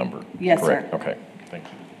yield number. Yes, sir. Correct? Okay, thank you.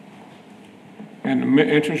 And the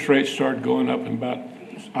interest rates started going up in about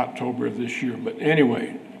October of this year, but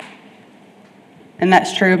anyway. And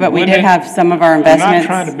that's true, but we Wouldn't did it- have some of our I'm investments.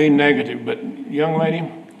 not trying to be negative, but young lady,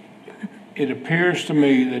 it appears to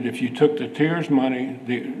me that if you took the TIRZ money,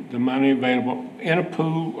 the money available in a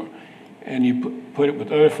pool, and you put it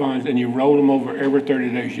with other funds, and you roll them over every 30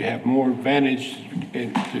 days, you have more advantage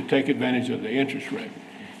to take advantage of the interest rate.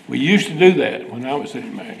 We used to do that when I was city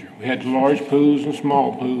manager. We had large pools and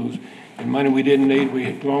small pools, and money we didn't need, we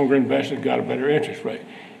had longer invested, got a better interest rate.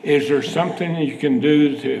 Is there something you can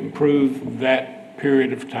do to improve that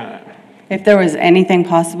period of time? If there was anything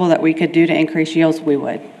possible that we could do to increase yields, we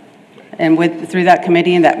would. And through that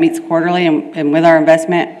committee that meets quarterly and with our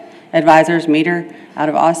investment advisors, Meter out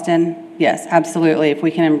of Austin, yes, absolutely. If we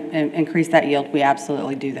can increase that yield, we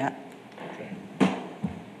absolutely do that.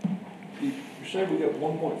 You said we got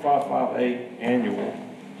 1.558 annual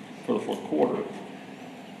for the fourth quarter,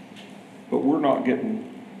 but we're not getting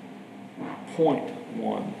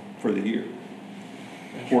 0.1 for the year,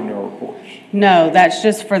 according to our reports. No, that's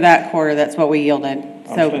just for that quarter. That's what we yielded.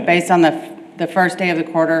 So Understand. based on the first day of the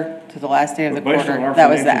quarter to the last day of the But based on quarter, our that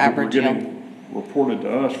was the financials that we're average yield. getting reported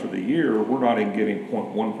to us for the year, we're not even getting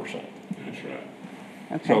 0.1%. That's right.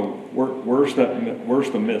 Okay. So where's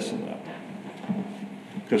the miss in that?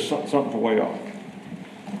 Because something's way off.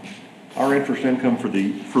 Our interest income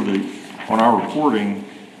on our reporting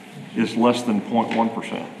is less than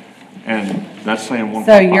 0.1%. And that's saying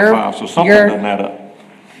 1.55, so something doesn't add up.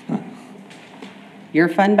 Your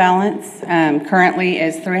fund balance currently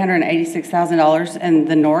is $386,000 in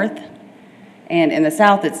the north, and in the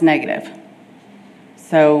south, it's negative.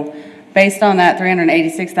 So based on that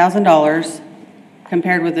 $386,000,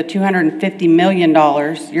 compared with the $250 million,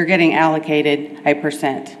 you're getting allocated a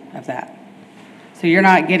percent of that. So you're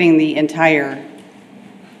not getting the entire.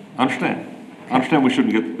 I understand we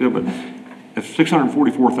shouldn't get, yeah, but if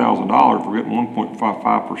 $644,000, we're getting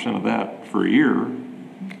 1.55% of that for a year.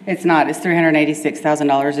 It's not, it's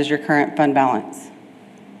 $386,000 is your current fund balance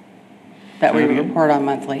that we report on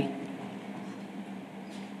monthly.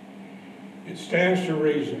 It stands to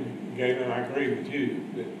reason, Galen, I agree with you,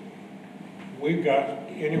 that we've got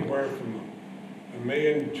anywhere from $1.2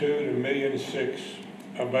 million to $1.6 million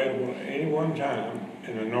available at any one time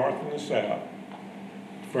in the north and the south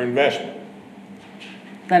for investment.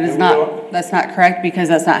 That is not, that's not correct because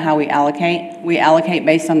that's not how we allocate. We allocate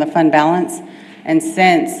based on the fund balance. And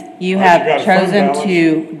since you have chosen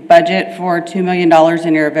to budget for $2 million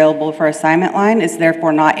and you're available for assignment line, it's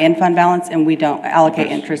therefore not in fund balance and we don't allocate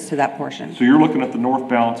interest to that portion. So you're looking at the north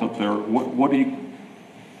balance up there. What do you,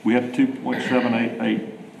 we have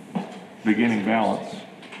 2.788 beginning balance.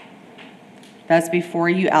 That's before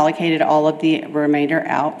you allocated all of the remainder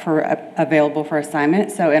out for available for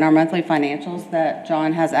assignment. So in our monthly financials that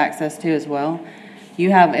John has access to as well,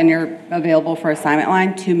 you have in your available for assignment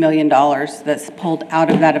line $2 million that's pulled out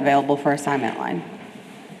of that available for assignment line.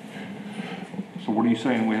 So what are you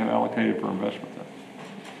saying we have allocated for investment then?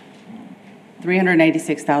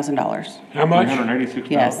 $386,000. How much? $386,000?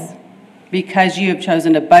 Yes, because you have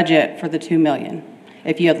chosen to budget for the $2 million.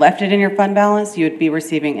 If you had left it in your fund balance, you would be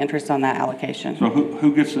receiving interest on that allocation. So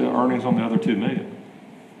who gets the earnings on the other $2 million?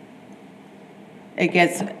 It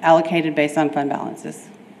gets allocated based on fund balances.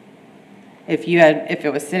 If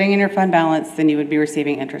it was sitting in your fund balance, then you would be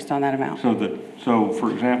receiving interest on that amount. So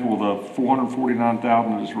for example, the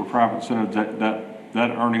 $449,000 is for private incentives, that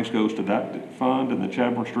earnings goes to that fund, and the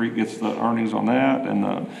Chadbourne Street gets the earnings on that, and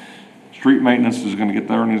the street maintenance is gonna get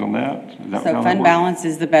the earnings on that? Is that So how that fund works? balance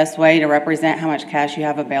is the best way to represent how much cash you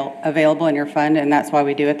have available in your fund, and that's why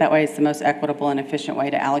we do it that way. It's the most equitable and efficient way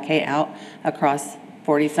to allocate out across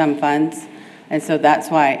 40-some funds. And so that's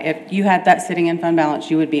why if you had that sitting in fund balance,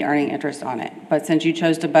 you would be earning interest on it. But since you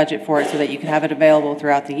chose to budget for it so that you could have it available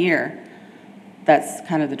throughout the year, that's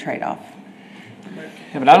kind of the trade-off.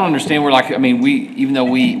 Yeah, but I don't understand where, like, I mean, even though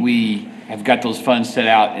we have got those funds set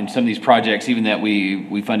out in some of these projects, even that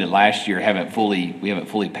we funded last year, we haven't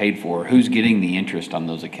fully paid for, who's getting the interest on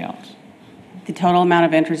those accounts? The total amount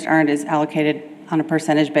of interest earned is allocated on a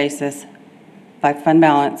percentage basis by fund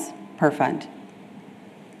balance per fund.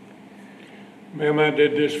 Ma'am, I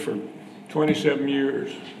did this for 27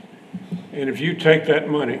 years. And if you take that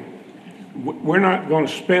money, we're not going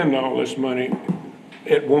to spend all this money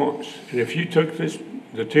at once. And if you took the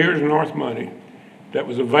TIRZ North money that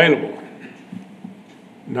was available,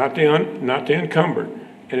 not the encumbered,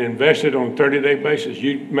 and invested on a 30-day basis,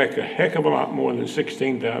 you'd make a heck of a lot more than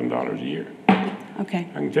 $16,000 a year. Okay.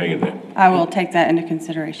 I can tell you that. I will take that into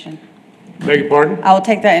consideration. Beg your pardon? I will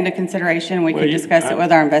take that into consideration. We can discuss it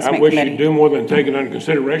with our investment I wish committee. you'd do more than take it under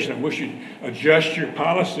consideration. I wish you'd adjust your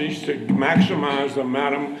policies to maximize the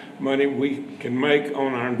amount of money we can make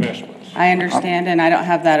on our investments. I understand, and I don't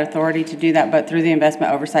have that authority to do that, but through the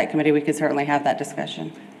investment oversight committee, we could certainly have that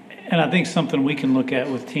discussion. And I think something we can look at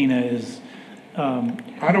with Tina is,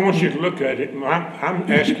 I don't want you to look at it.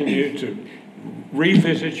 I'm asking you to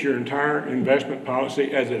revisit your entire investment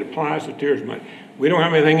policy as it applies to TIRZ money. We don't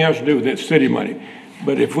have anything else to do with that city money.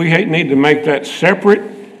 But if we need to make that separate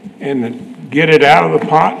and get it out of the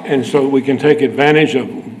pot, and so we can take advantage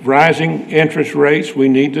of rising interest rates, we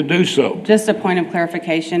need to do so. Just a point of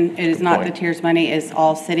clarification, it is not the TIRZ money, it's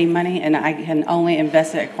all city money, and I can only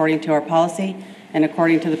invest it according to our policy and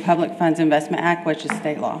according to the Public Funds Investment Act, which is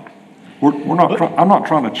state law. We're not, I'm not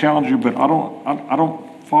trying to challenge you, but I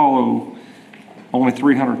don't follow only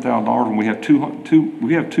 $300,000 when we have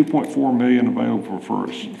we have 2.4 million available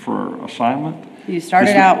for assignment. You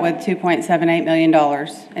started out with $2.78 million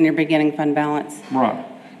in your beginning fund balance. Right,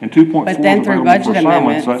 and 2.4 But then through available for budget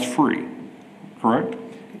assignments, amendments, that's free, correct?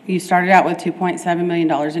 you started out with $2.7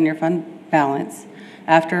 million in your fund balance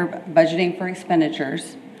after budgeting for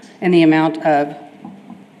expenditures in the amount of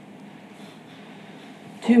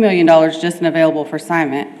 $2 million just in available for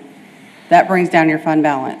assignment. That brings down your fund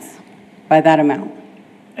balance by that amount.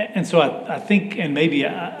 and so I think, and maybe,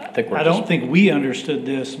 I don't think we understood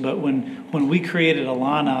this, but when we created a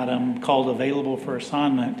line item called available for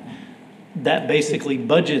assignment, that basically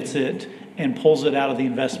budgets it and pulls it out of the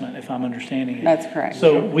investment, if I'm understanding it. That's correct.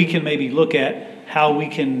 So we can maybe look at how we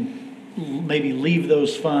can maybe leave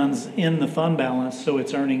those funds in the fund balance so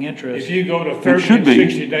it's earning interest. If you go to 30 and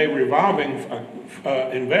 60-day revolving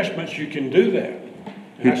investments, you can do that.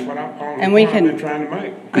 And that's what I've been trying to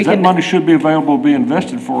make. Because that money should be available to be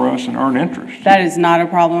invested for us and earn interest. That is not a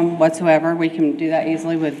problem whatsoever. We can do that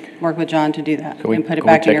easily work with John to do that and put it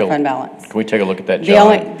back in your fund balance. Can we take a look at that,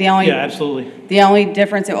 John? Yeah, absolutely. The only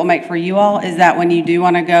difference it will make for you all is that when you do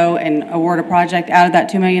want to go and award a project out of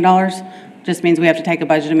that $2 million, just means we have to take a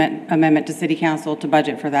budget amendment to city council to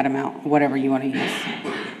budget for that amount, whatever you want to use.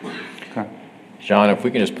 Okay. John, if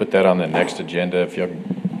we can just put that on the next agenda, if you'll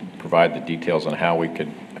provide the details on how we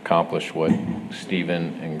could accomplish what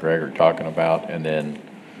Stephen and Greg are talking about, and then,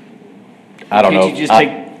 I don't know.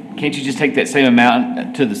 Can't you just take that same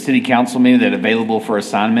amount to the city council meeting that available for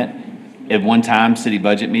assignment at one time, city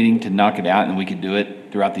budget meeting, to knock it out, and we could do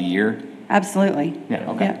it throughout the year? Absolutely. Yeah,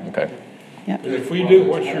 okay. Yep. Okay. Yep. And if we do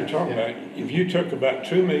what you're talking about, if you took about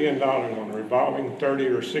 $2 million on a revolving 30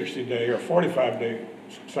 or 60-day or 45-day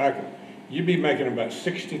cycle, you'd be making about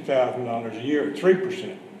 $60,000 a year at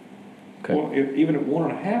 3%. Okay. Well, even at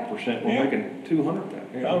 1.5%, we're making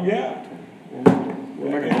 200,000. Oh, yeah.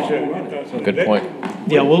 We're making a lot of money. Good point.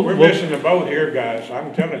 Yeah, We're missing the boat here, guys,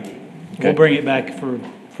 I'm telling you. We'll bring it back for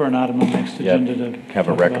an item on the next Yeah, agenda to have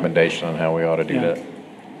a talk about. recommendation on how we ought to do Yeah. that.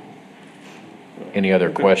 Any other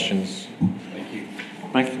questions? Thank you.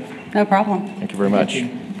 Thank you. No problem. Thank you very much.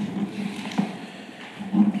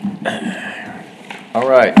 All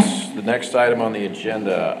right, the next item on the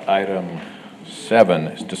agenda, item 7,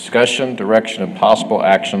 is discussion, direction, and possible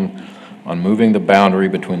action on moving the boundary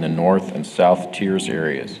between the north and south tiers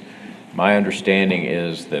areas. My understanding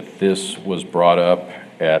is that this was brought up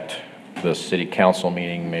at the city council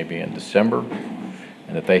meeting maybe in December,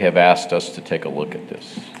 and that they have asked us to take a look at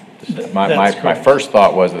this. My first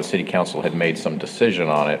thought was that city council had made some decision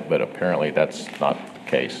on it, but apparently that's not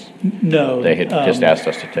the case. No. They had just asked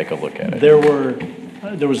us to take a look at it. There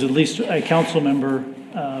was at least a council member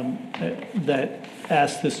that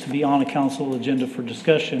asked this to be on a council agenda for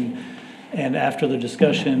discussion. And after the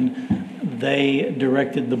discussion, they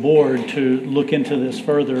directed the board to look into this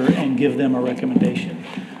further and give them a recommendation.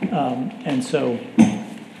 And so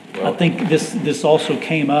I think this also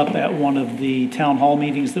came up at one of the town hall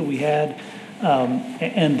meetings that we had.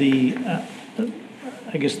 And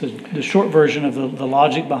I guess the short version of the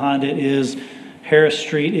logic behind it is Harris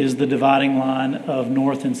Street is the dividing line of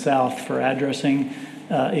north and south for addressing.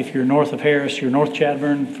 If you're north of Harris, you're North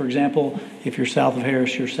Chadbourne, for example. If you're south of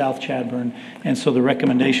Harris, you're South Chadbourne. And so the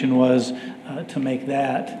recommendation was to make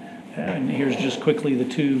that and here's just quickly the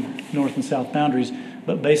two north and south boundaries,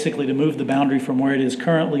 but basically to move the boundary from where it is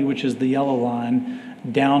currently, which is the yellow line,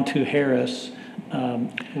 down to Harris,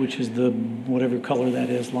 which is the, whatever color that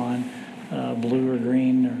is, line, blue or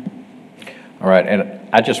green or. All right, and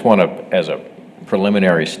I just want to, as a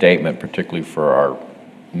preliminary statement, particularly for our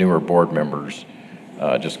newer board members,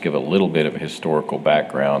 just give a little bit of historical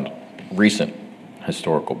background, recent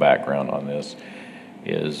historical background on this.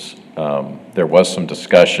 Is there was some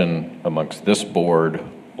discussion amongst this board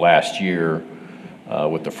last year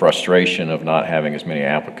with the frustration of not having as many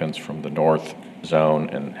applicants from the north zone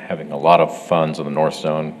and having a lot of funds in the north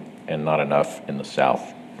zone and not enough in the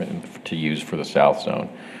south to use for the south zone.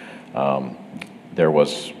 There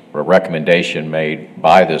was a recommendation made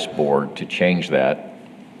by this board to change that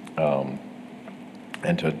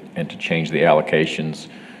and to change the allocations.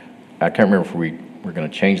 I can't remember if we're going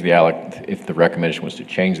to change if the recommendation was to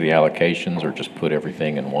change the allocations or just put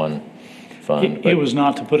everything in one fund. It was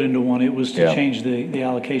not to put into one, it was to Yeah. change the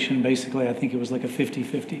allocation. Basically, I think it was like a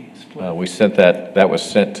 50-50 split. We sent that was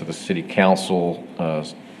sent to the city council.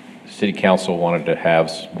 City council wanted to have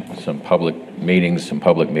some public meetings. Some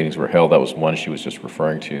public meetings were held. That was one she was just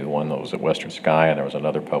referring to, the one that was at Western Sky, and there was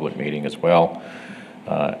another public meeting as well.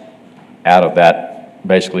 Out of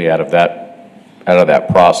that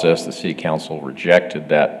process, the city council rejected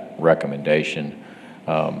that recommendation.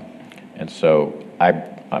 And so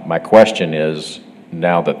my question is,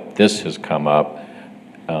 now that this has come up,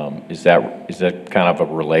 is that kind of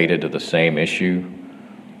related to the same issue?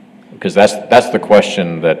 Because that's the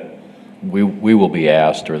question that we will be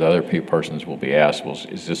asked, or the other persons will be asked. Well,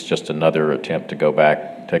 is this just another attempt to go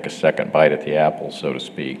back, take a second bite at the apple, so to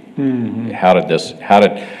speak? Mm-hmm.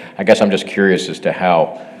 I guess I'm just curious as to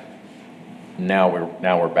how now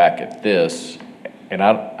we're back at this, and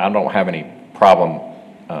I don't have any problem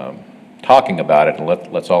talking about it, and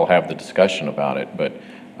let's all have the discussion about it, but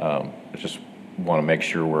I just want to make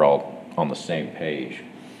sure we're all on the same page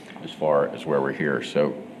as far as where we're here.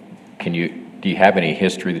 So do you have any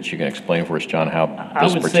history that you can explain for us, John, how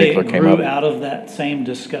this particular came up? I would say it grew out of that same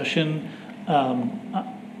discussion.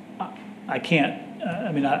 I can't,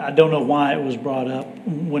 I don't know why it was brought up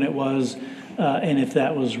when it was, and if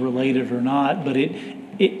that was related or not, but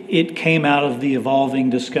it came out of the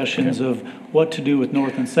evolving discussions of what to do with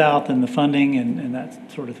north and south and the funding and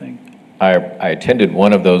that sort of thing. I attended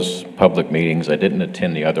one of those public meetings. I didn't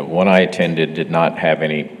attend the other. One I attended did not have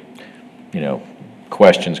any,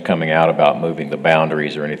 questions coming out about moving the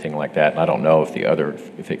boundaries or anything like that. And I don't know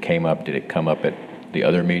if it came up, did it come up at the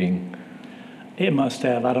other meeting? It must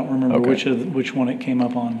have. I don't remember which one it came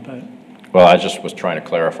up on, but. Well, I just was trying to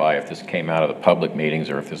clarify if this came out of the public meetings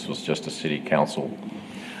or if this was just a city council.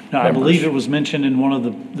 No, I believe it was mentioned in one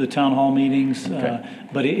of the town hall meetings,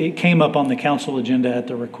 but it came up on the council agenda at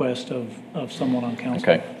the request of someone on council.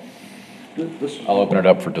 Okay. I'll open it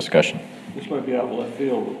up for discussion. This may be out of left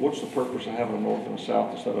field, but what's the purpose of having a north and a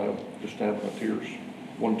south instead of just having a TIRZ,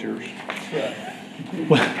 one TIRZ?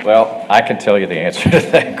 Well, I can tell you the answer to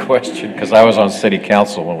that question because I was on city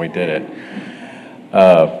council when we did it.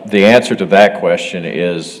 The answer to that question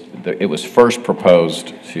is that it was first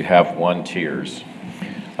proposed to have one TIRZ.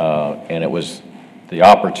 And the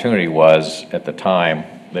opportunity was, at the time,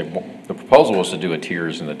 the proposal was to do a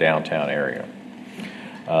TIRZ in the downtown area.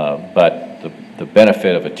 But the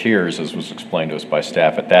benefit of a TIRZ, as was explained to us by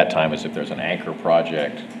staff at that time, is if there's an anchor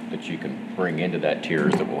project that you can bring into that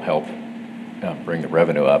TIRZ that will help bring the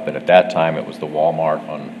revenue up. And at that time, it was the Walmart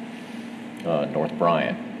on North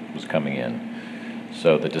Bryant was coming in.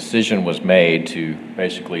 So the decision was made to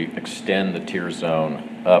basically extend the TIRZ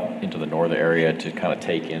zone up into the northern area to kind of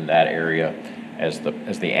take in that area as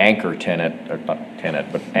the anchor tenant, or not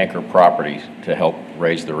tenant, but anchor property to help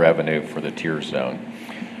raise the revenue for the TIRZ zone.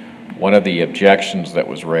 One of the objections that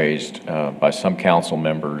was raised by some council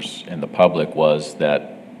members and the public was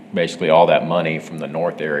that basically all that money from the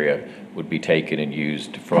north area would be taken and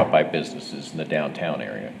used by businesses in the downtown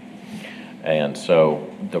area. And so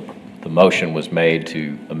the motion was made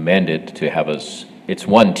to amend it to have it's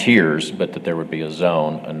one TIRZ, but that there would be a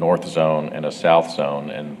zone, a north zone and a south zone,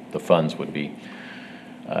 and the funds would be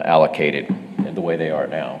allocated in the way they are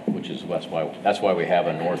now, which is that's why we have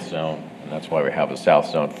a north zone and that's why we have a south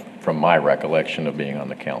zone, from my recollection of being on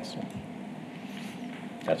the council.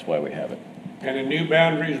 That's why we have it. And the new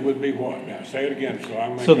boundaries would be what? Now, say it again, so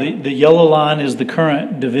I'm. So the yellow line is the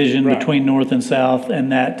current division between north and south,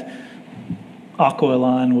 and that aqua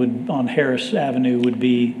line on Harris Avenue would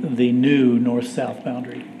be the new north-south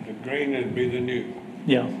boundary. The green would be the new.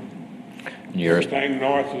 Yeah. Staying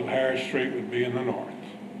north of Harris Street would be in the north.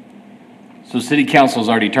 So city council's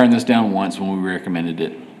already turned this down once when we recommended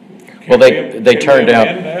it. Well, they turned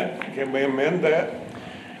down. Can we amend that?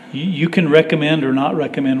 You can recommend or not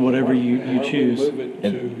recommend whatever you choose. Move it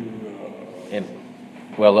to,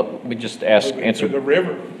 Well, let me just answer. the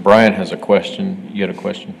river. Brian has a question. You had a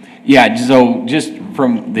question? Yeah, so just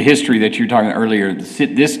from the history that you were talking earlier,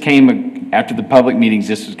 this came after the public meetings,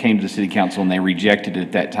 came to the city council and they rejected it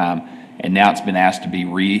at that time. And now it's been asked to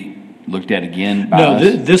be looked at again by us?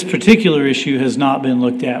 No, this particular issue has not been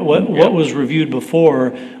looked at. What was reviewed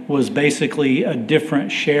before was basically a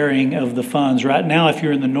different sharing of the funds. Right now, if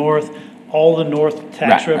you're in the north, all the north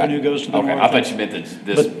tax revenue goes to the north. I thought you meant that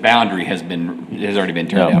this boundary has already been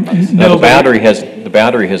turned down by the city. No, the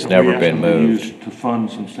boundary has never been moved. To fund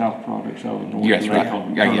some south projects out of the north. Yes, right.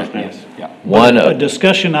 Yes, yeah. A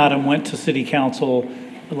discussion item went to city council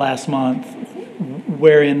last month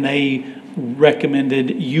wherein they recommended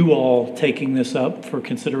you all taking this up for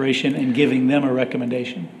consideration and giving them a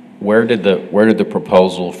recommendation. Where did the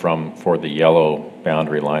proposal for the yellow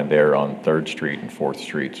boundary line there on 3rd Street and 4th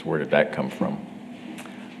Streets, where did that come from?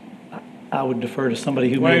 I would defer to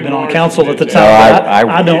somebody who may have been on council at the time.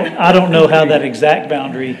 I don't know how that exact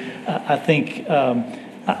boundary, I think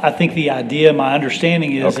the idea, my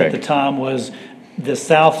understanding is at the time was the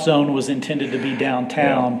south zone was intended to be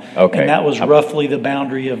downtown. Yeah. Okay. And that was roughly the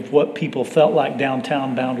boundary of what people felt like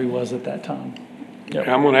downtown boundary was at that time. Yep.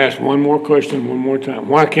 I'm going to ask one more question one more time.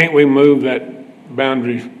 Why can't we move that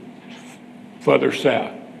boundary further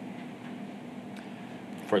south?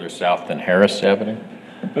 Further south than Harris Avenue?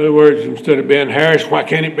 In other words, instead of being Harris, why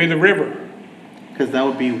can't it be the river? Because that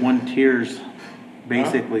would be one TIRZ,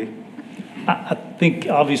 basically. I think,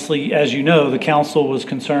 obviously, as you know, the council was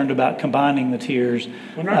concerned about combining the tiers.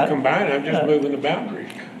 We're not combining, I'm just moving the boundary.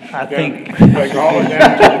 I think, Like all of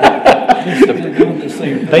downtown.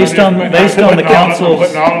 based on the council's,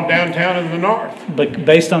 Putting all of downtown in the north. but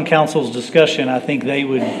based on council's discussion, I think they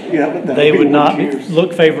would be not one tiers.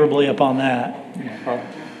 look favorably upon that.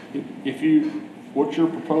 What you're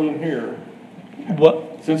proposing here,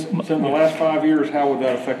 What, since the last 5 years, how would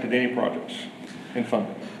that affected any projects in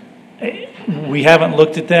funding? we haven't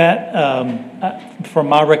looked at that. From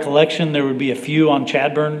my recollection, there would be a few on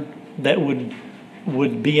Chadburn that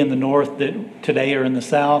would be in the north that today are in the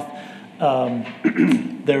south.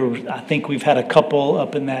 I think we've had a couple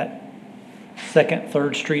up in that 2nd,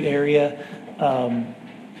 3rd Street area.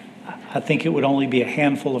 I think it would only be a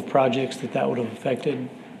handful of projects that would have affected.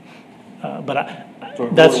 But So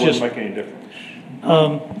it that's really just. wouldn't make any difference.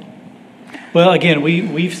 Well, again,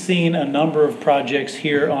 we've seen a number of projects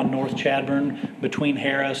here on North Chadburn between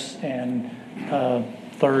Harris and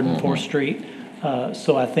 3rd and 4th Street.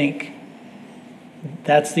 So I think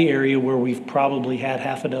that's the area where we've probably had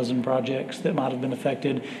half a dozen projects that might have been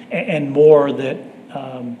affected and more that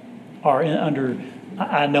are under,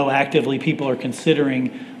 I know actively people are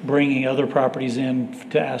considering bringing other properties in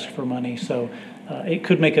to ask for money. So it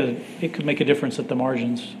could make a difference at the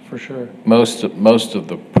margins for sure. Most of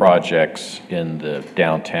the projects in the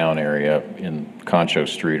downtown area, in Concho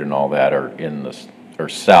Street and all that, are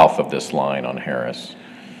south of this line on Harris.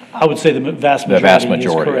 I would say the vast majority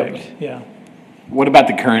is correct. Yeah. What about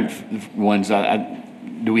the current ones?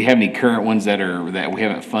 Do we have any current ones that we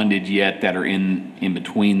haven't funded yet that are in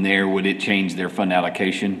between there? Would it change their fund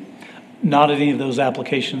allocation? Not any of those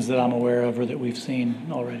applications that I'm aware of or that we've seen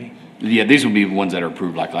already. Yeah, these would be ones that are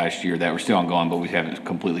approved like last year that were still ongoing, but we haven't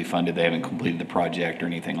completely funded. They haven't completed the project or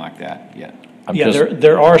anything like that yet.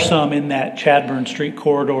 There are some in that Chadburn Street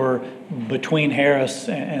corridor between Harris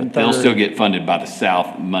and 3rd. They'll still get funded by the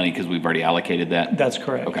south money because we've already allocated that? That's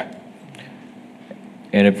correct. Okay.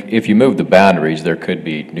 And if you move the boundaries, there could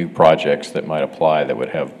be new projects that might apply that would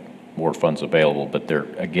have more funds available, but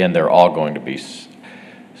they're all going to be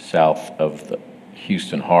south of the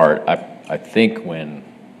Houston Heart. I think when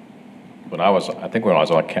I was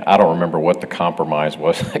on, I don't remember what the compromise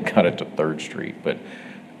was that got it to 3rd Street, but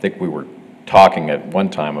I think we were talking at one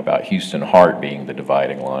time about Houston Heart being the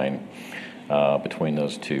dividing line between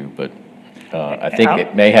those two, but I think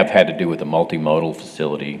it may have had to do with the multimodal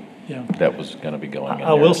facility that was going to be going in there.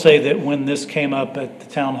 I will say that when this came up at the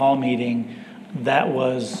town hall meeting, that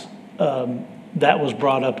was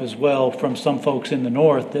brought up as well from some folks in the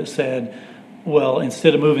north that said, well,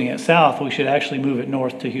 instead of moving it south, we should actually move it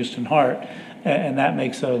north to Houston Heart, and that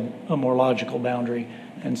makes a more logical boundary.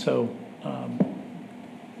 And so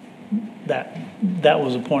that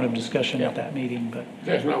was a point of discussion at that meeting. But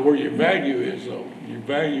That's not where your value is, though. Your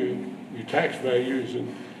tax value is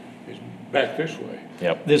back this way.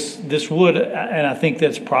 Yep. This would, and I think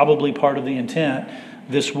that's probably part of the intent,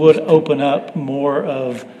 this would open up more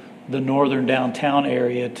of the northern downtown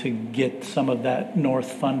area to get some of that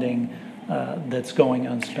north funding that's going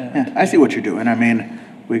unspent. Yeah, I see what you're doing. I mean,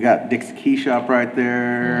 we got Dick's Key Shop right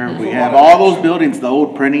there. We have all those buildings, the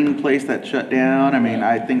old printing place that shut down. I mean,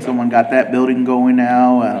 I think someone got that building going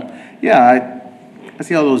now. Yeah, I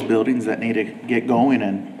see all those buildings that need to get going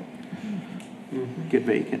and get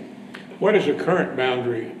vacant. What is the current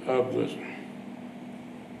boundary of the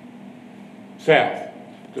south?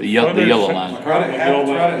 The yellow line.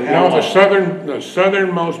 No, the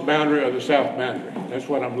southernmost boundary of the south boundary. That's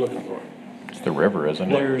what I'm looking for. It's the river,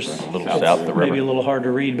 isn't it? There's, A little south of the river. maybe a little hard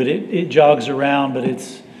to read, but it jogs around, but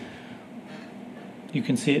you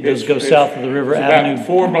can see it does go south of the River It's Avenue. about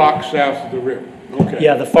 4 blocks south of the river. Okay.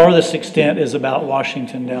 Yeah, the farthest extent is about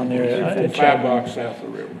Washington down there. It's 5 blocks south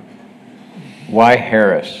of the river. Why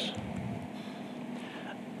Harris?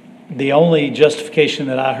 The only justification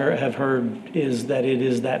that I have heard is that it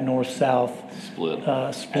is that north-south Split.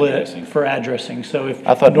 split Addressing. for addressing. So if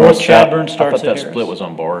I thought North Chadburn Chadburn starts I at thought that split Harris. was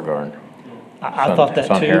on Beauregard. I thought that It's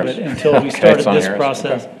on too, Harris. but until Okay, we it's started on this Harris.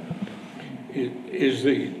 process. Is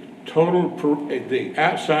the the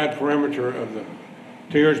outside perimeter of the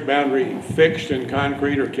TIRZ boundary fixed in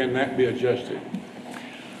concrete, or can that be adjusted?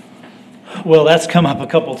 Well, that's come up a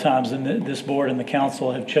couple times, and this board and the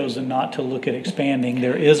council have chosen not to look at expanding.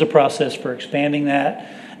 There is a process for expanding that.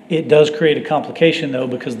 It does create a complication, though,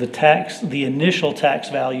 because the initial tax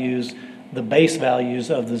values, the base values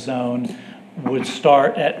of the zone would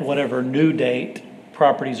start at whatever new date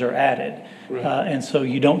properties are added. Right. And so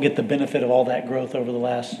you don't get the benefit of all that growth over the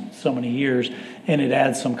last so many years, and it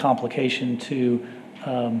adds some complication to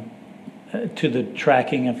the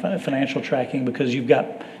tracking and financial tracking, because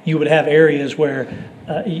you would have areas where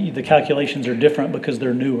the calculations are different because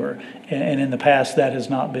they're newer, and in the past that has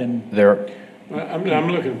not been. I'm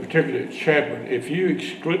looking particularly at Chadburn. If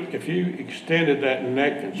you extended that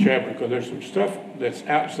neck in Chadburn, because there's some stuff that's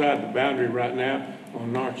outside the boundary right now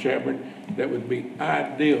on North Chadburn that would be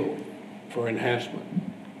ideal for enhancement.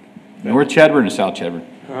 North Chadburn or South Chadburn?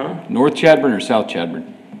 Huh? North Chadburn or South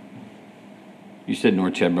Chadburn? You said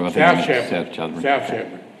North Chadburn. I think South you meant Chadburn. South Chadburn. South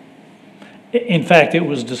Chadburn. In fact, it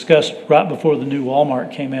was discussed right before the new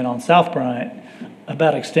Walmart came in on South Bryant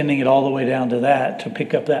about extending it all the way down to that to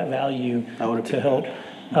pick up that value to help.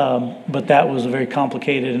 But that was very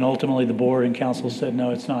complicated, and ultimately the board and council said,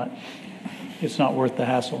 no, it's not worth the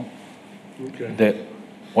hassle. Okay.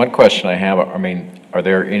 One question I have, I mean, are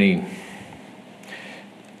there any,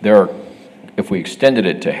 if we extended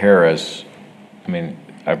it to Harris, I mean,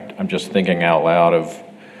 I'm just thinking out loud of,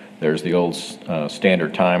 there's the old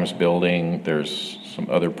Standard Times building, there's some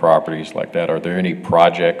other properties like that. Are there any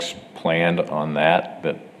projects planned on that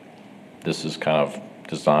this is kind of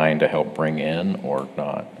designed to help bring in, or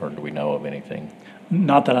not? Or do we know of anything?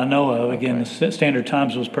 Not that I know of. Again, the Standard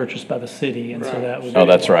Times was purchased by the city, and so that would. Oh,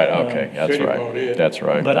 that's right, okay, that's City bought right, it. that's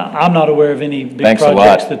right. But I'm not aware of any big Thanks a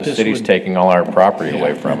projects lot. that The this city's would. taking all our property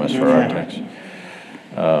away from us for our tax.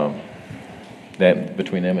 That,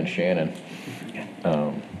 between them and Shannon.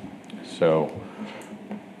 So,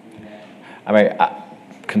 I mean,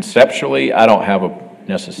 conceptually, I don't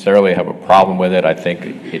necessarily have a problem with it. I think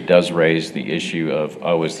it does raise the issue of,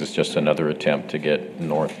 oh, is this just another attempt to get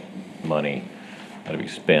north money to be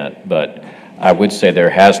spent? But I would say there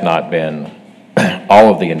has not been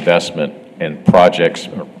all of the investment in projects,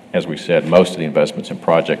 or as we said, most of the investments in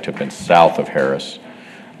project have been south of Harris,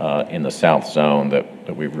 in the south zone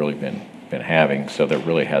that we've really been having. So there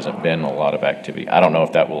really hasn't been a lot of activity. I don't know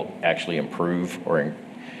if that will actually improve, or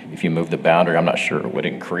if you move the boundary, I'm not sure it would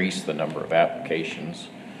increase the number of applications,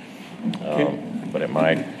 but it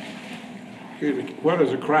might. What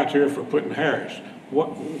is the criteria for putting Harris?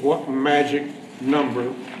 What magic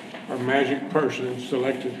number or magic person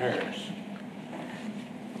selected Harris?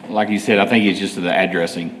 Like you said, I think it's just the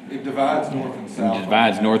addressing. It divides north and south. It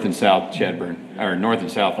divides north and south Chadburn, or north and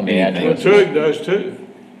south. On the address. Well, Tug does too.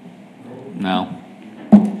 No.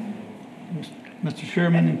 Mr.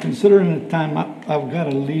 Chairman, and considering the time, I've got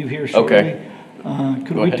to leave here shortly. Okay.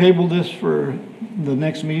 Could Go we ahead. table this for the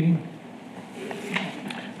next meeting?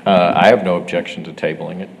 I have no objection to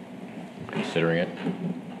tabling it, considering it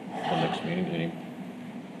for the next meeting.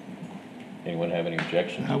 Anyone have any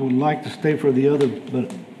objections? I would like to stay for the other,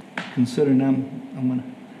 but considering them, I'm gonna.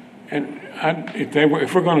 And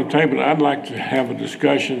if we're going to table it, I'd like to have a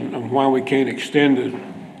discussion on why we can't extend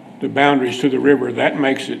the boundaries to the river. That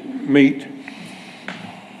makes it meet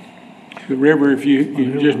the river. If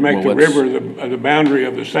you just make the river the boundary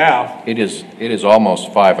of the south. It is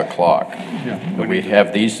almost 5 o'clock. Yeah. We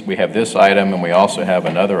have this item, and we also have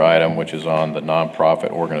another item which is on the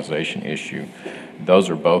nonprofit organization issue. Those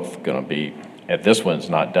are both going to be if this one's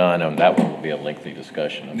not done, that one will be a lengthy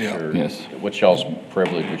discussion, I'm Yeah. sure. Yes. What's y'all's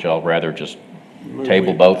privilege? Would y'all rather just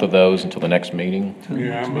table both of those until the next meeting?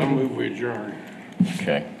 Yeah, I move we adjourn.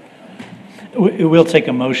 Okay. It will take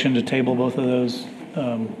a motion to table both of those,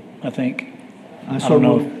 I think. I so don't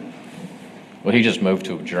know. moved. Well, he just moved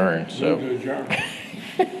to adjourn, so, Move to adjourn.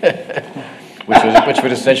 which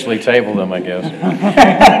would essentially table them, I guess.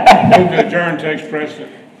 Move to adjourn takes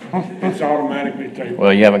precedent. It's automatically tabled.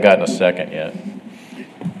 Well, you haven't gotten a second yet.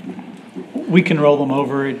 We can roll them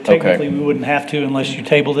over. Technically, we wouldn't have to unless you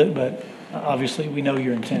tabled it, but obviously, we know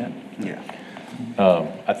your intent. Yeah.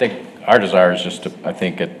 I think our desire is just to, I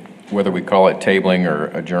think, whether we call it tabling or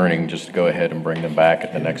adjourning, just to go ahead and bring them back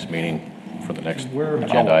at the next meeting for the next We're-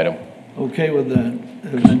 agenda item. Okay with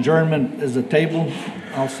the adjournment as a table?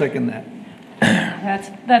 I'll second that.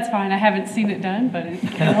 That's fine. I haven't seen it done, but it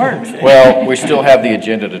works. Well, we still have the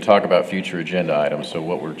agenda to talk about future agenda items, so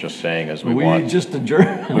what we're just saying is we want. just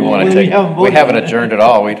adjourned. We want to take, we haven't adjourned at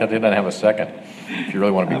all. We didn't have a second, if you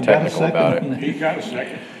really want to be I've got a technical about second. it. He got a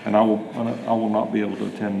second. And I will not be able to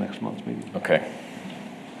attend next month's meeting. Okay.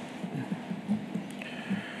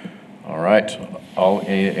 All right.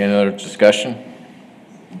 Any other discussion?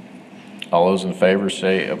 All those in favor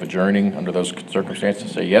say of adjourning under those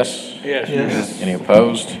circumstances, say yes. Yes. Yes. Any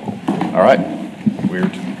opposed? All right. We're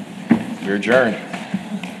adjourned.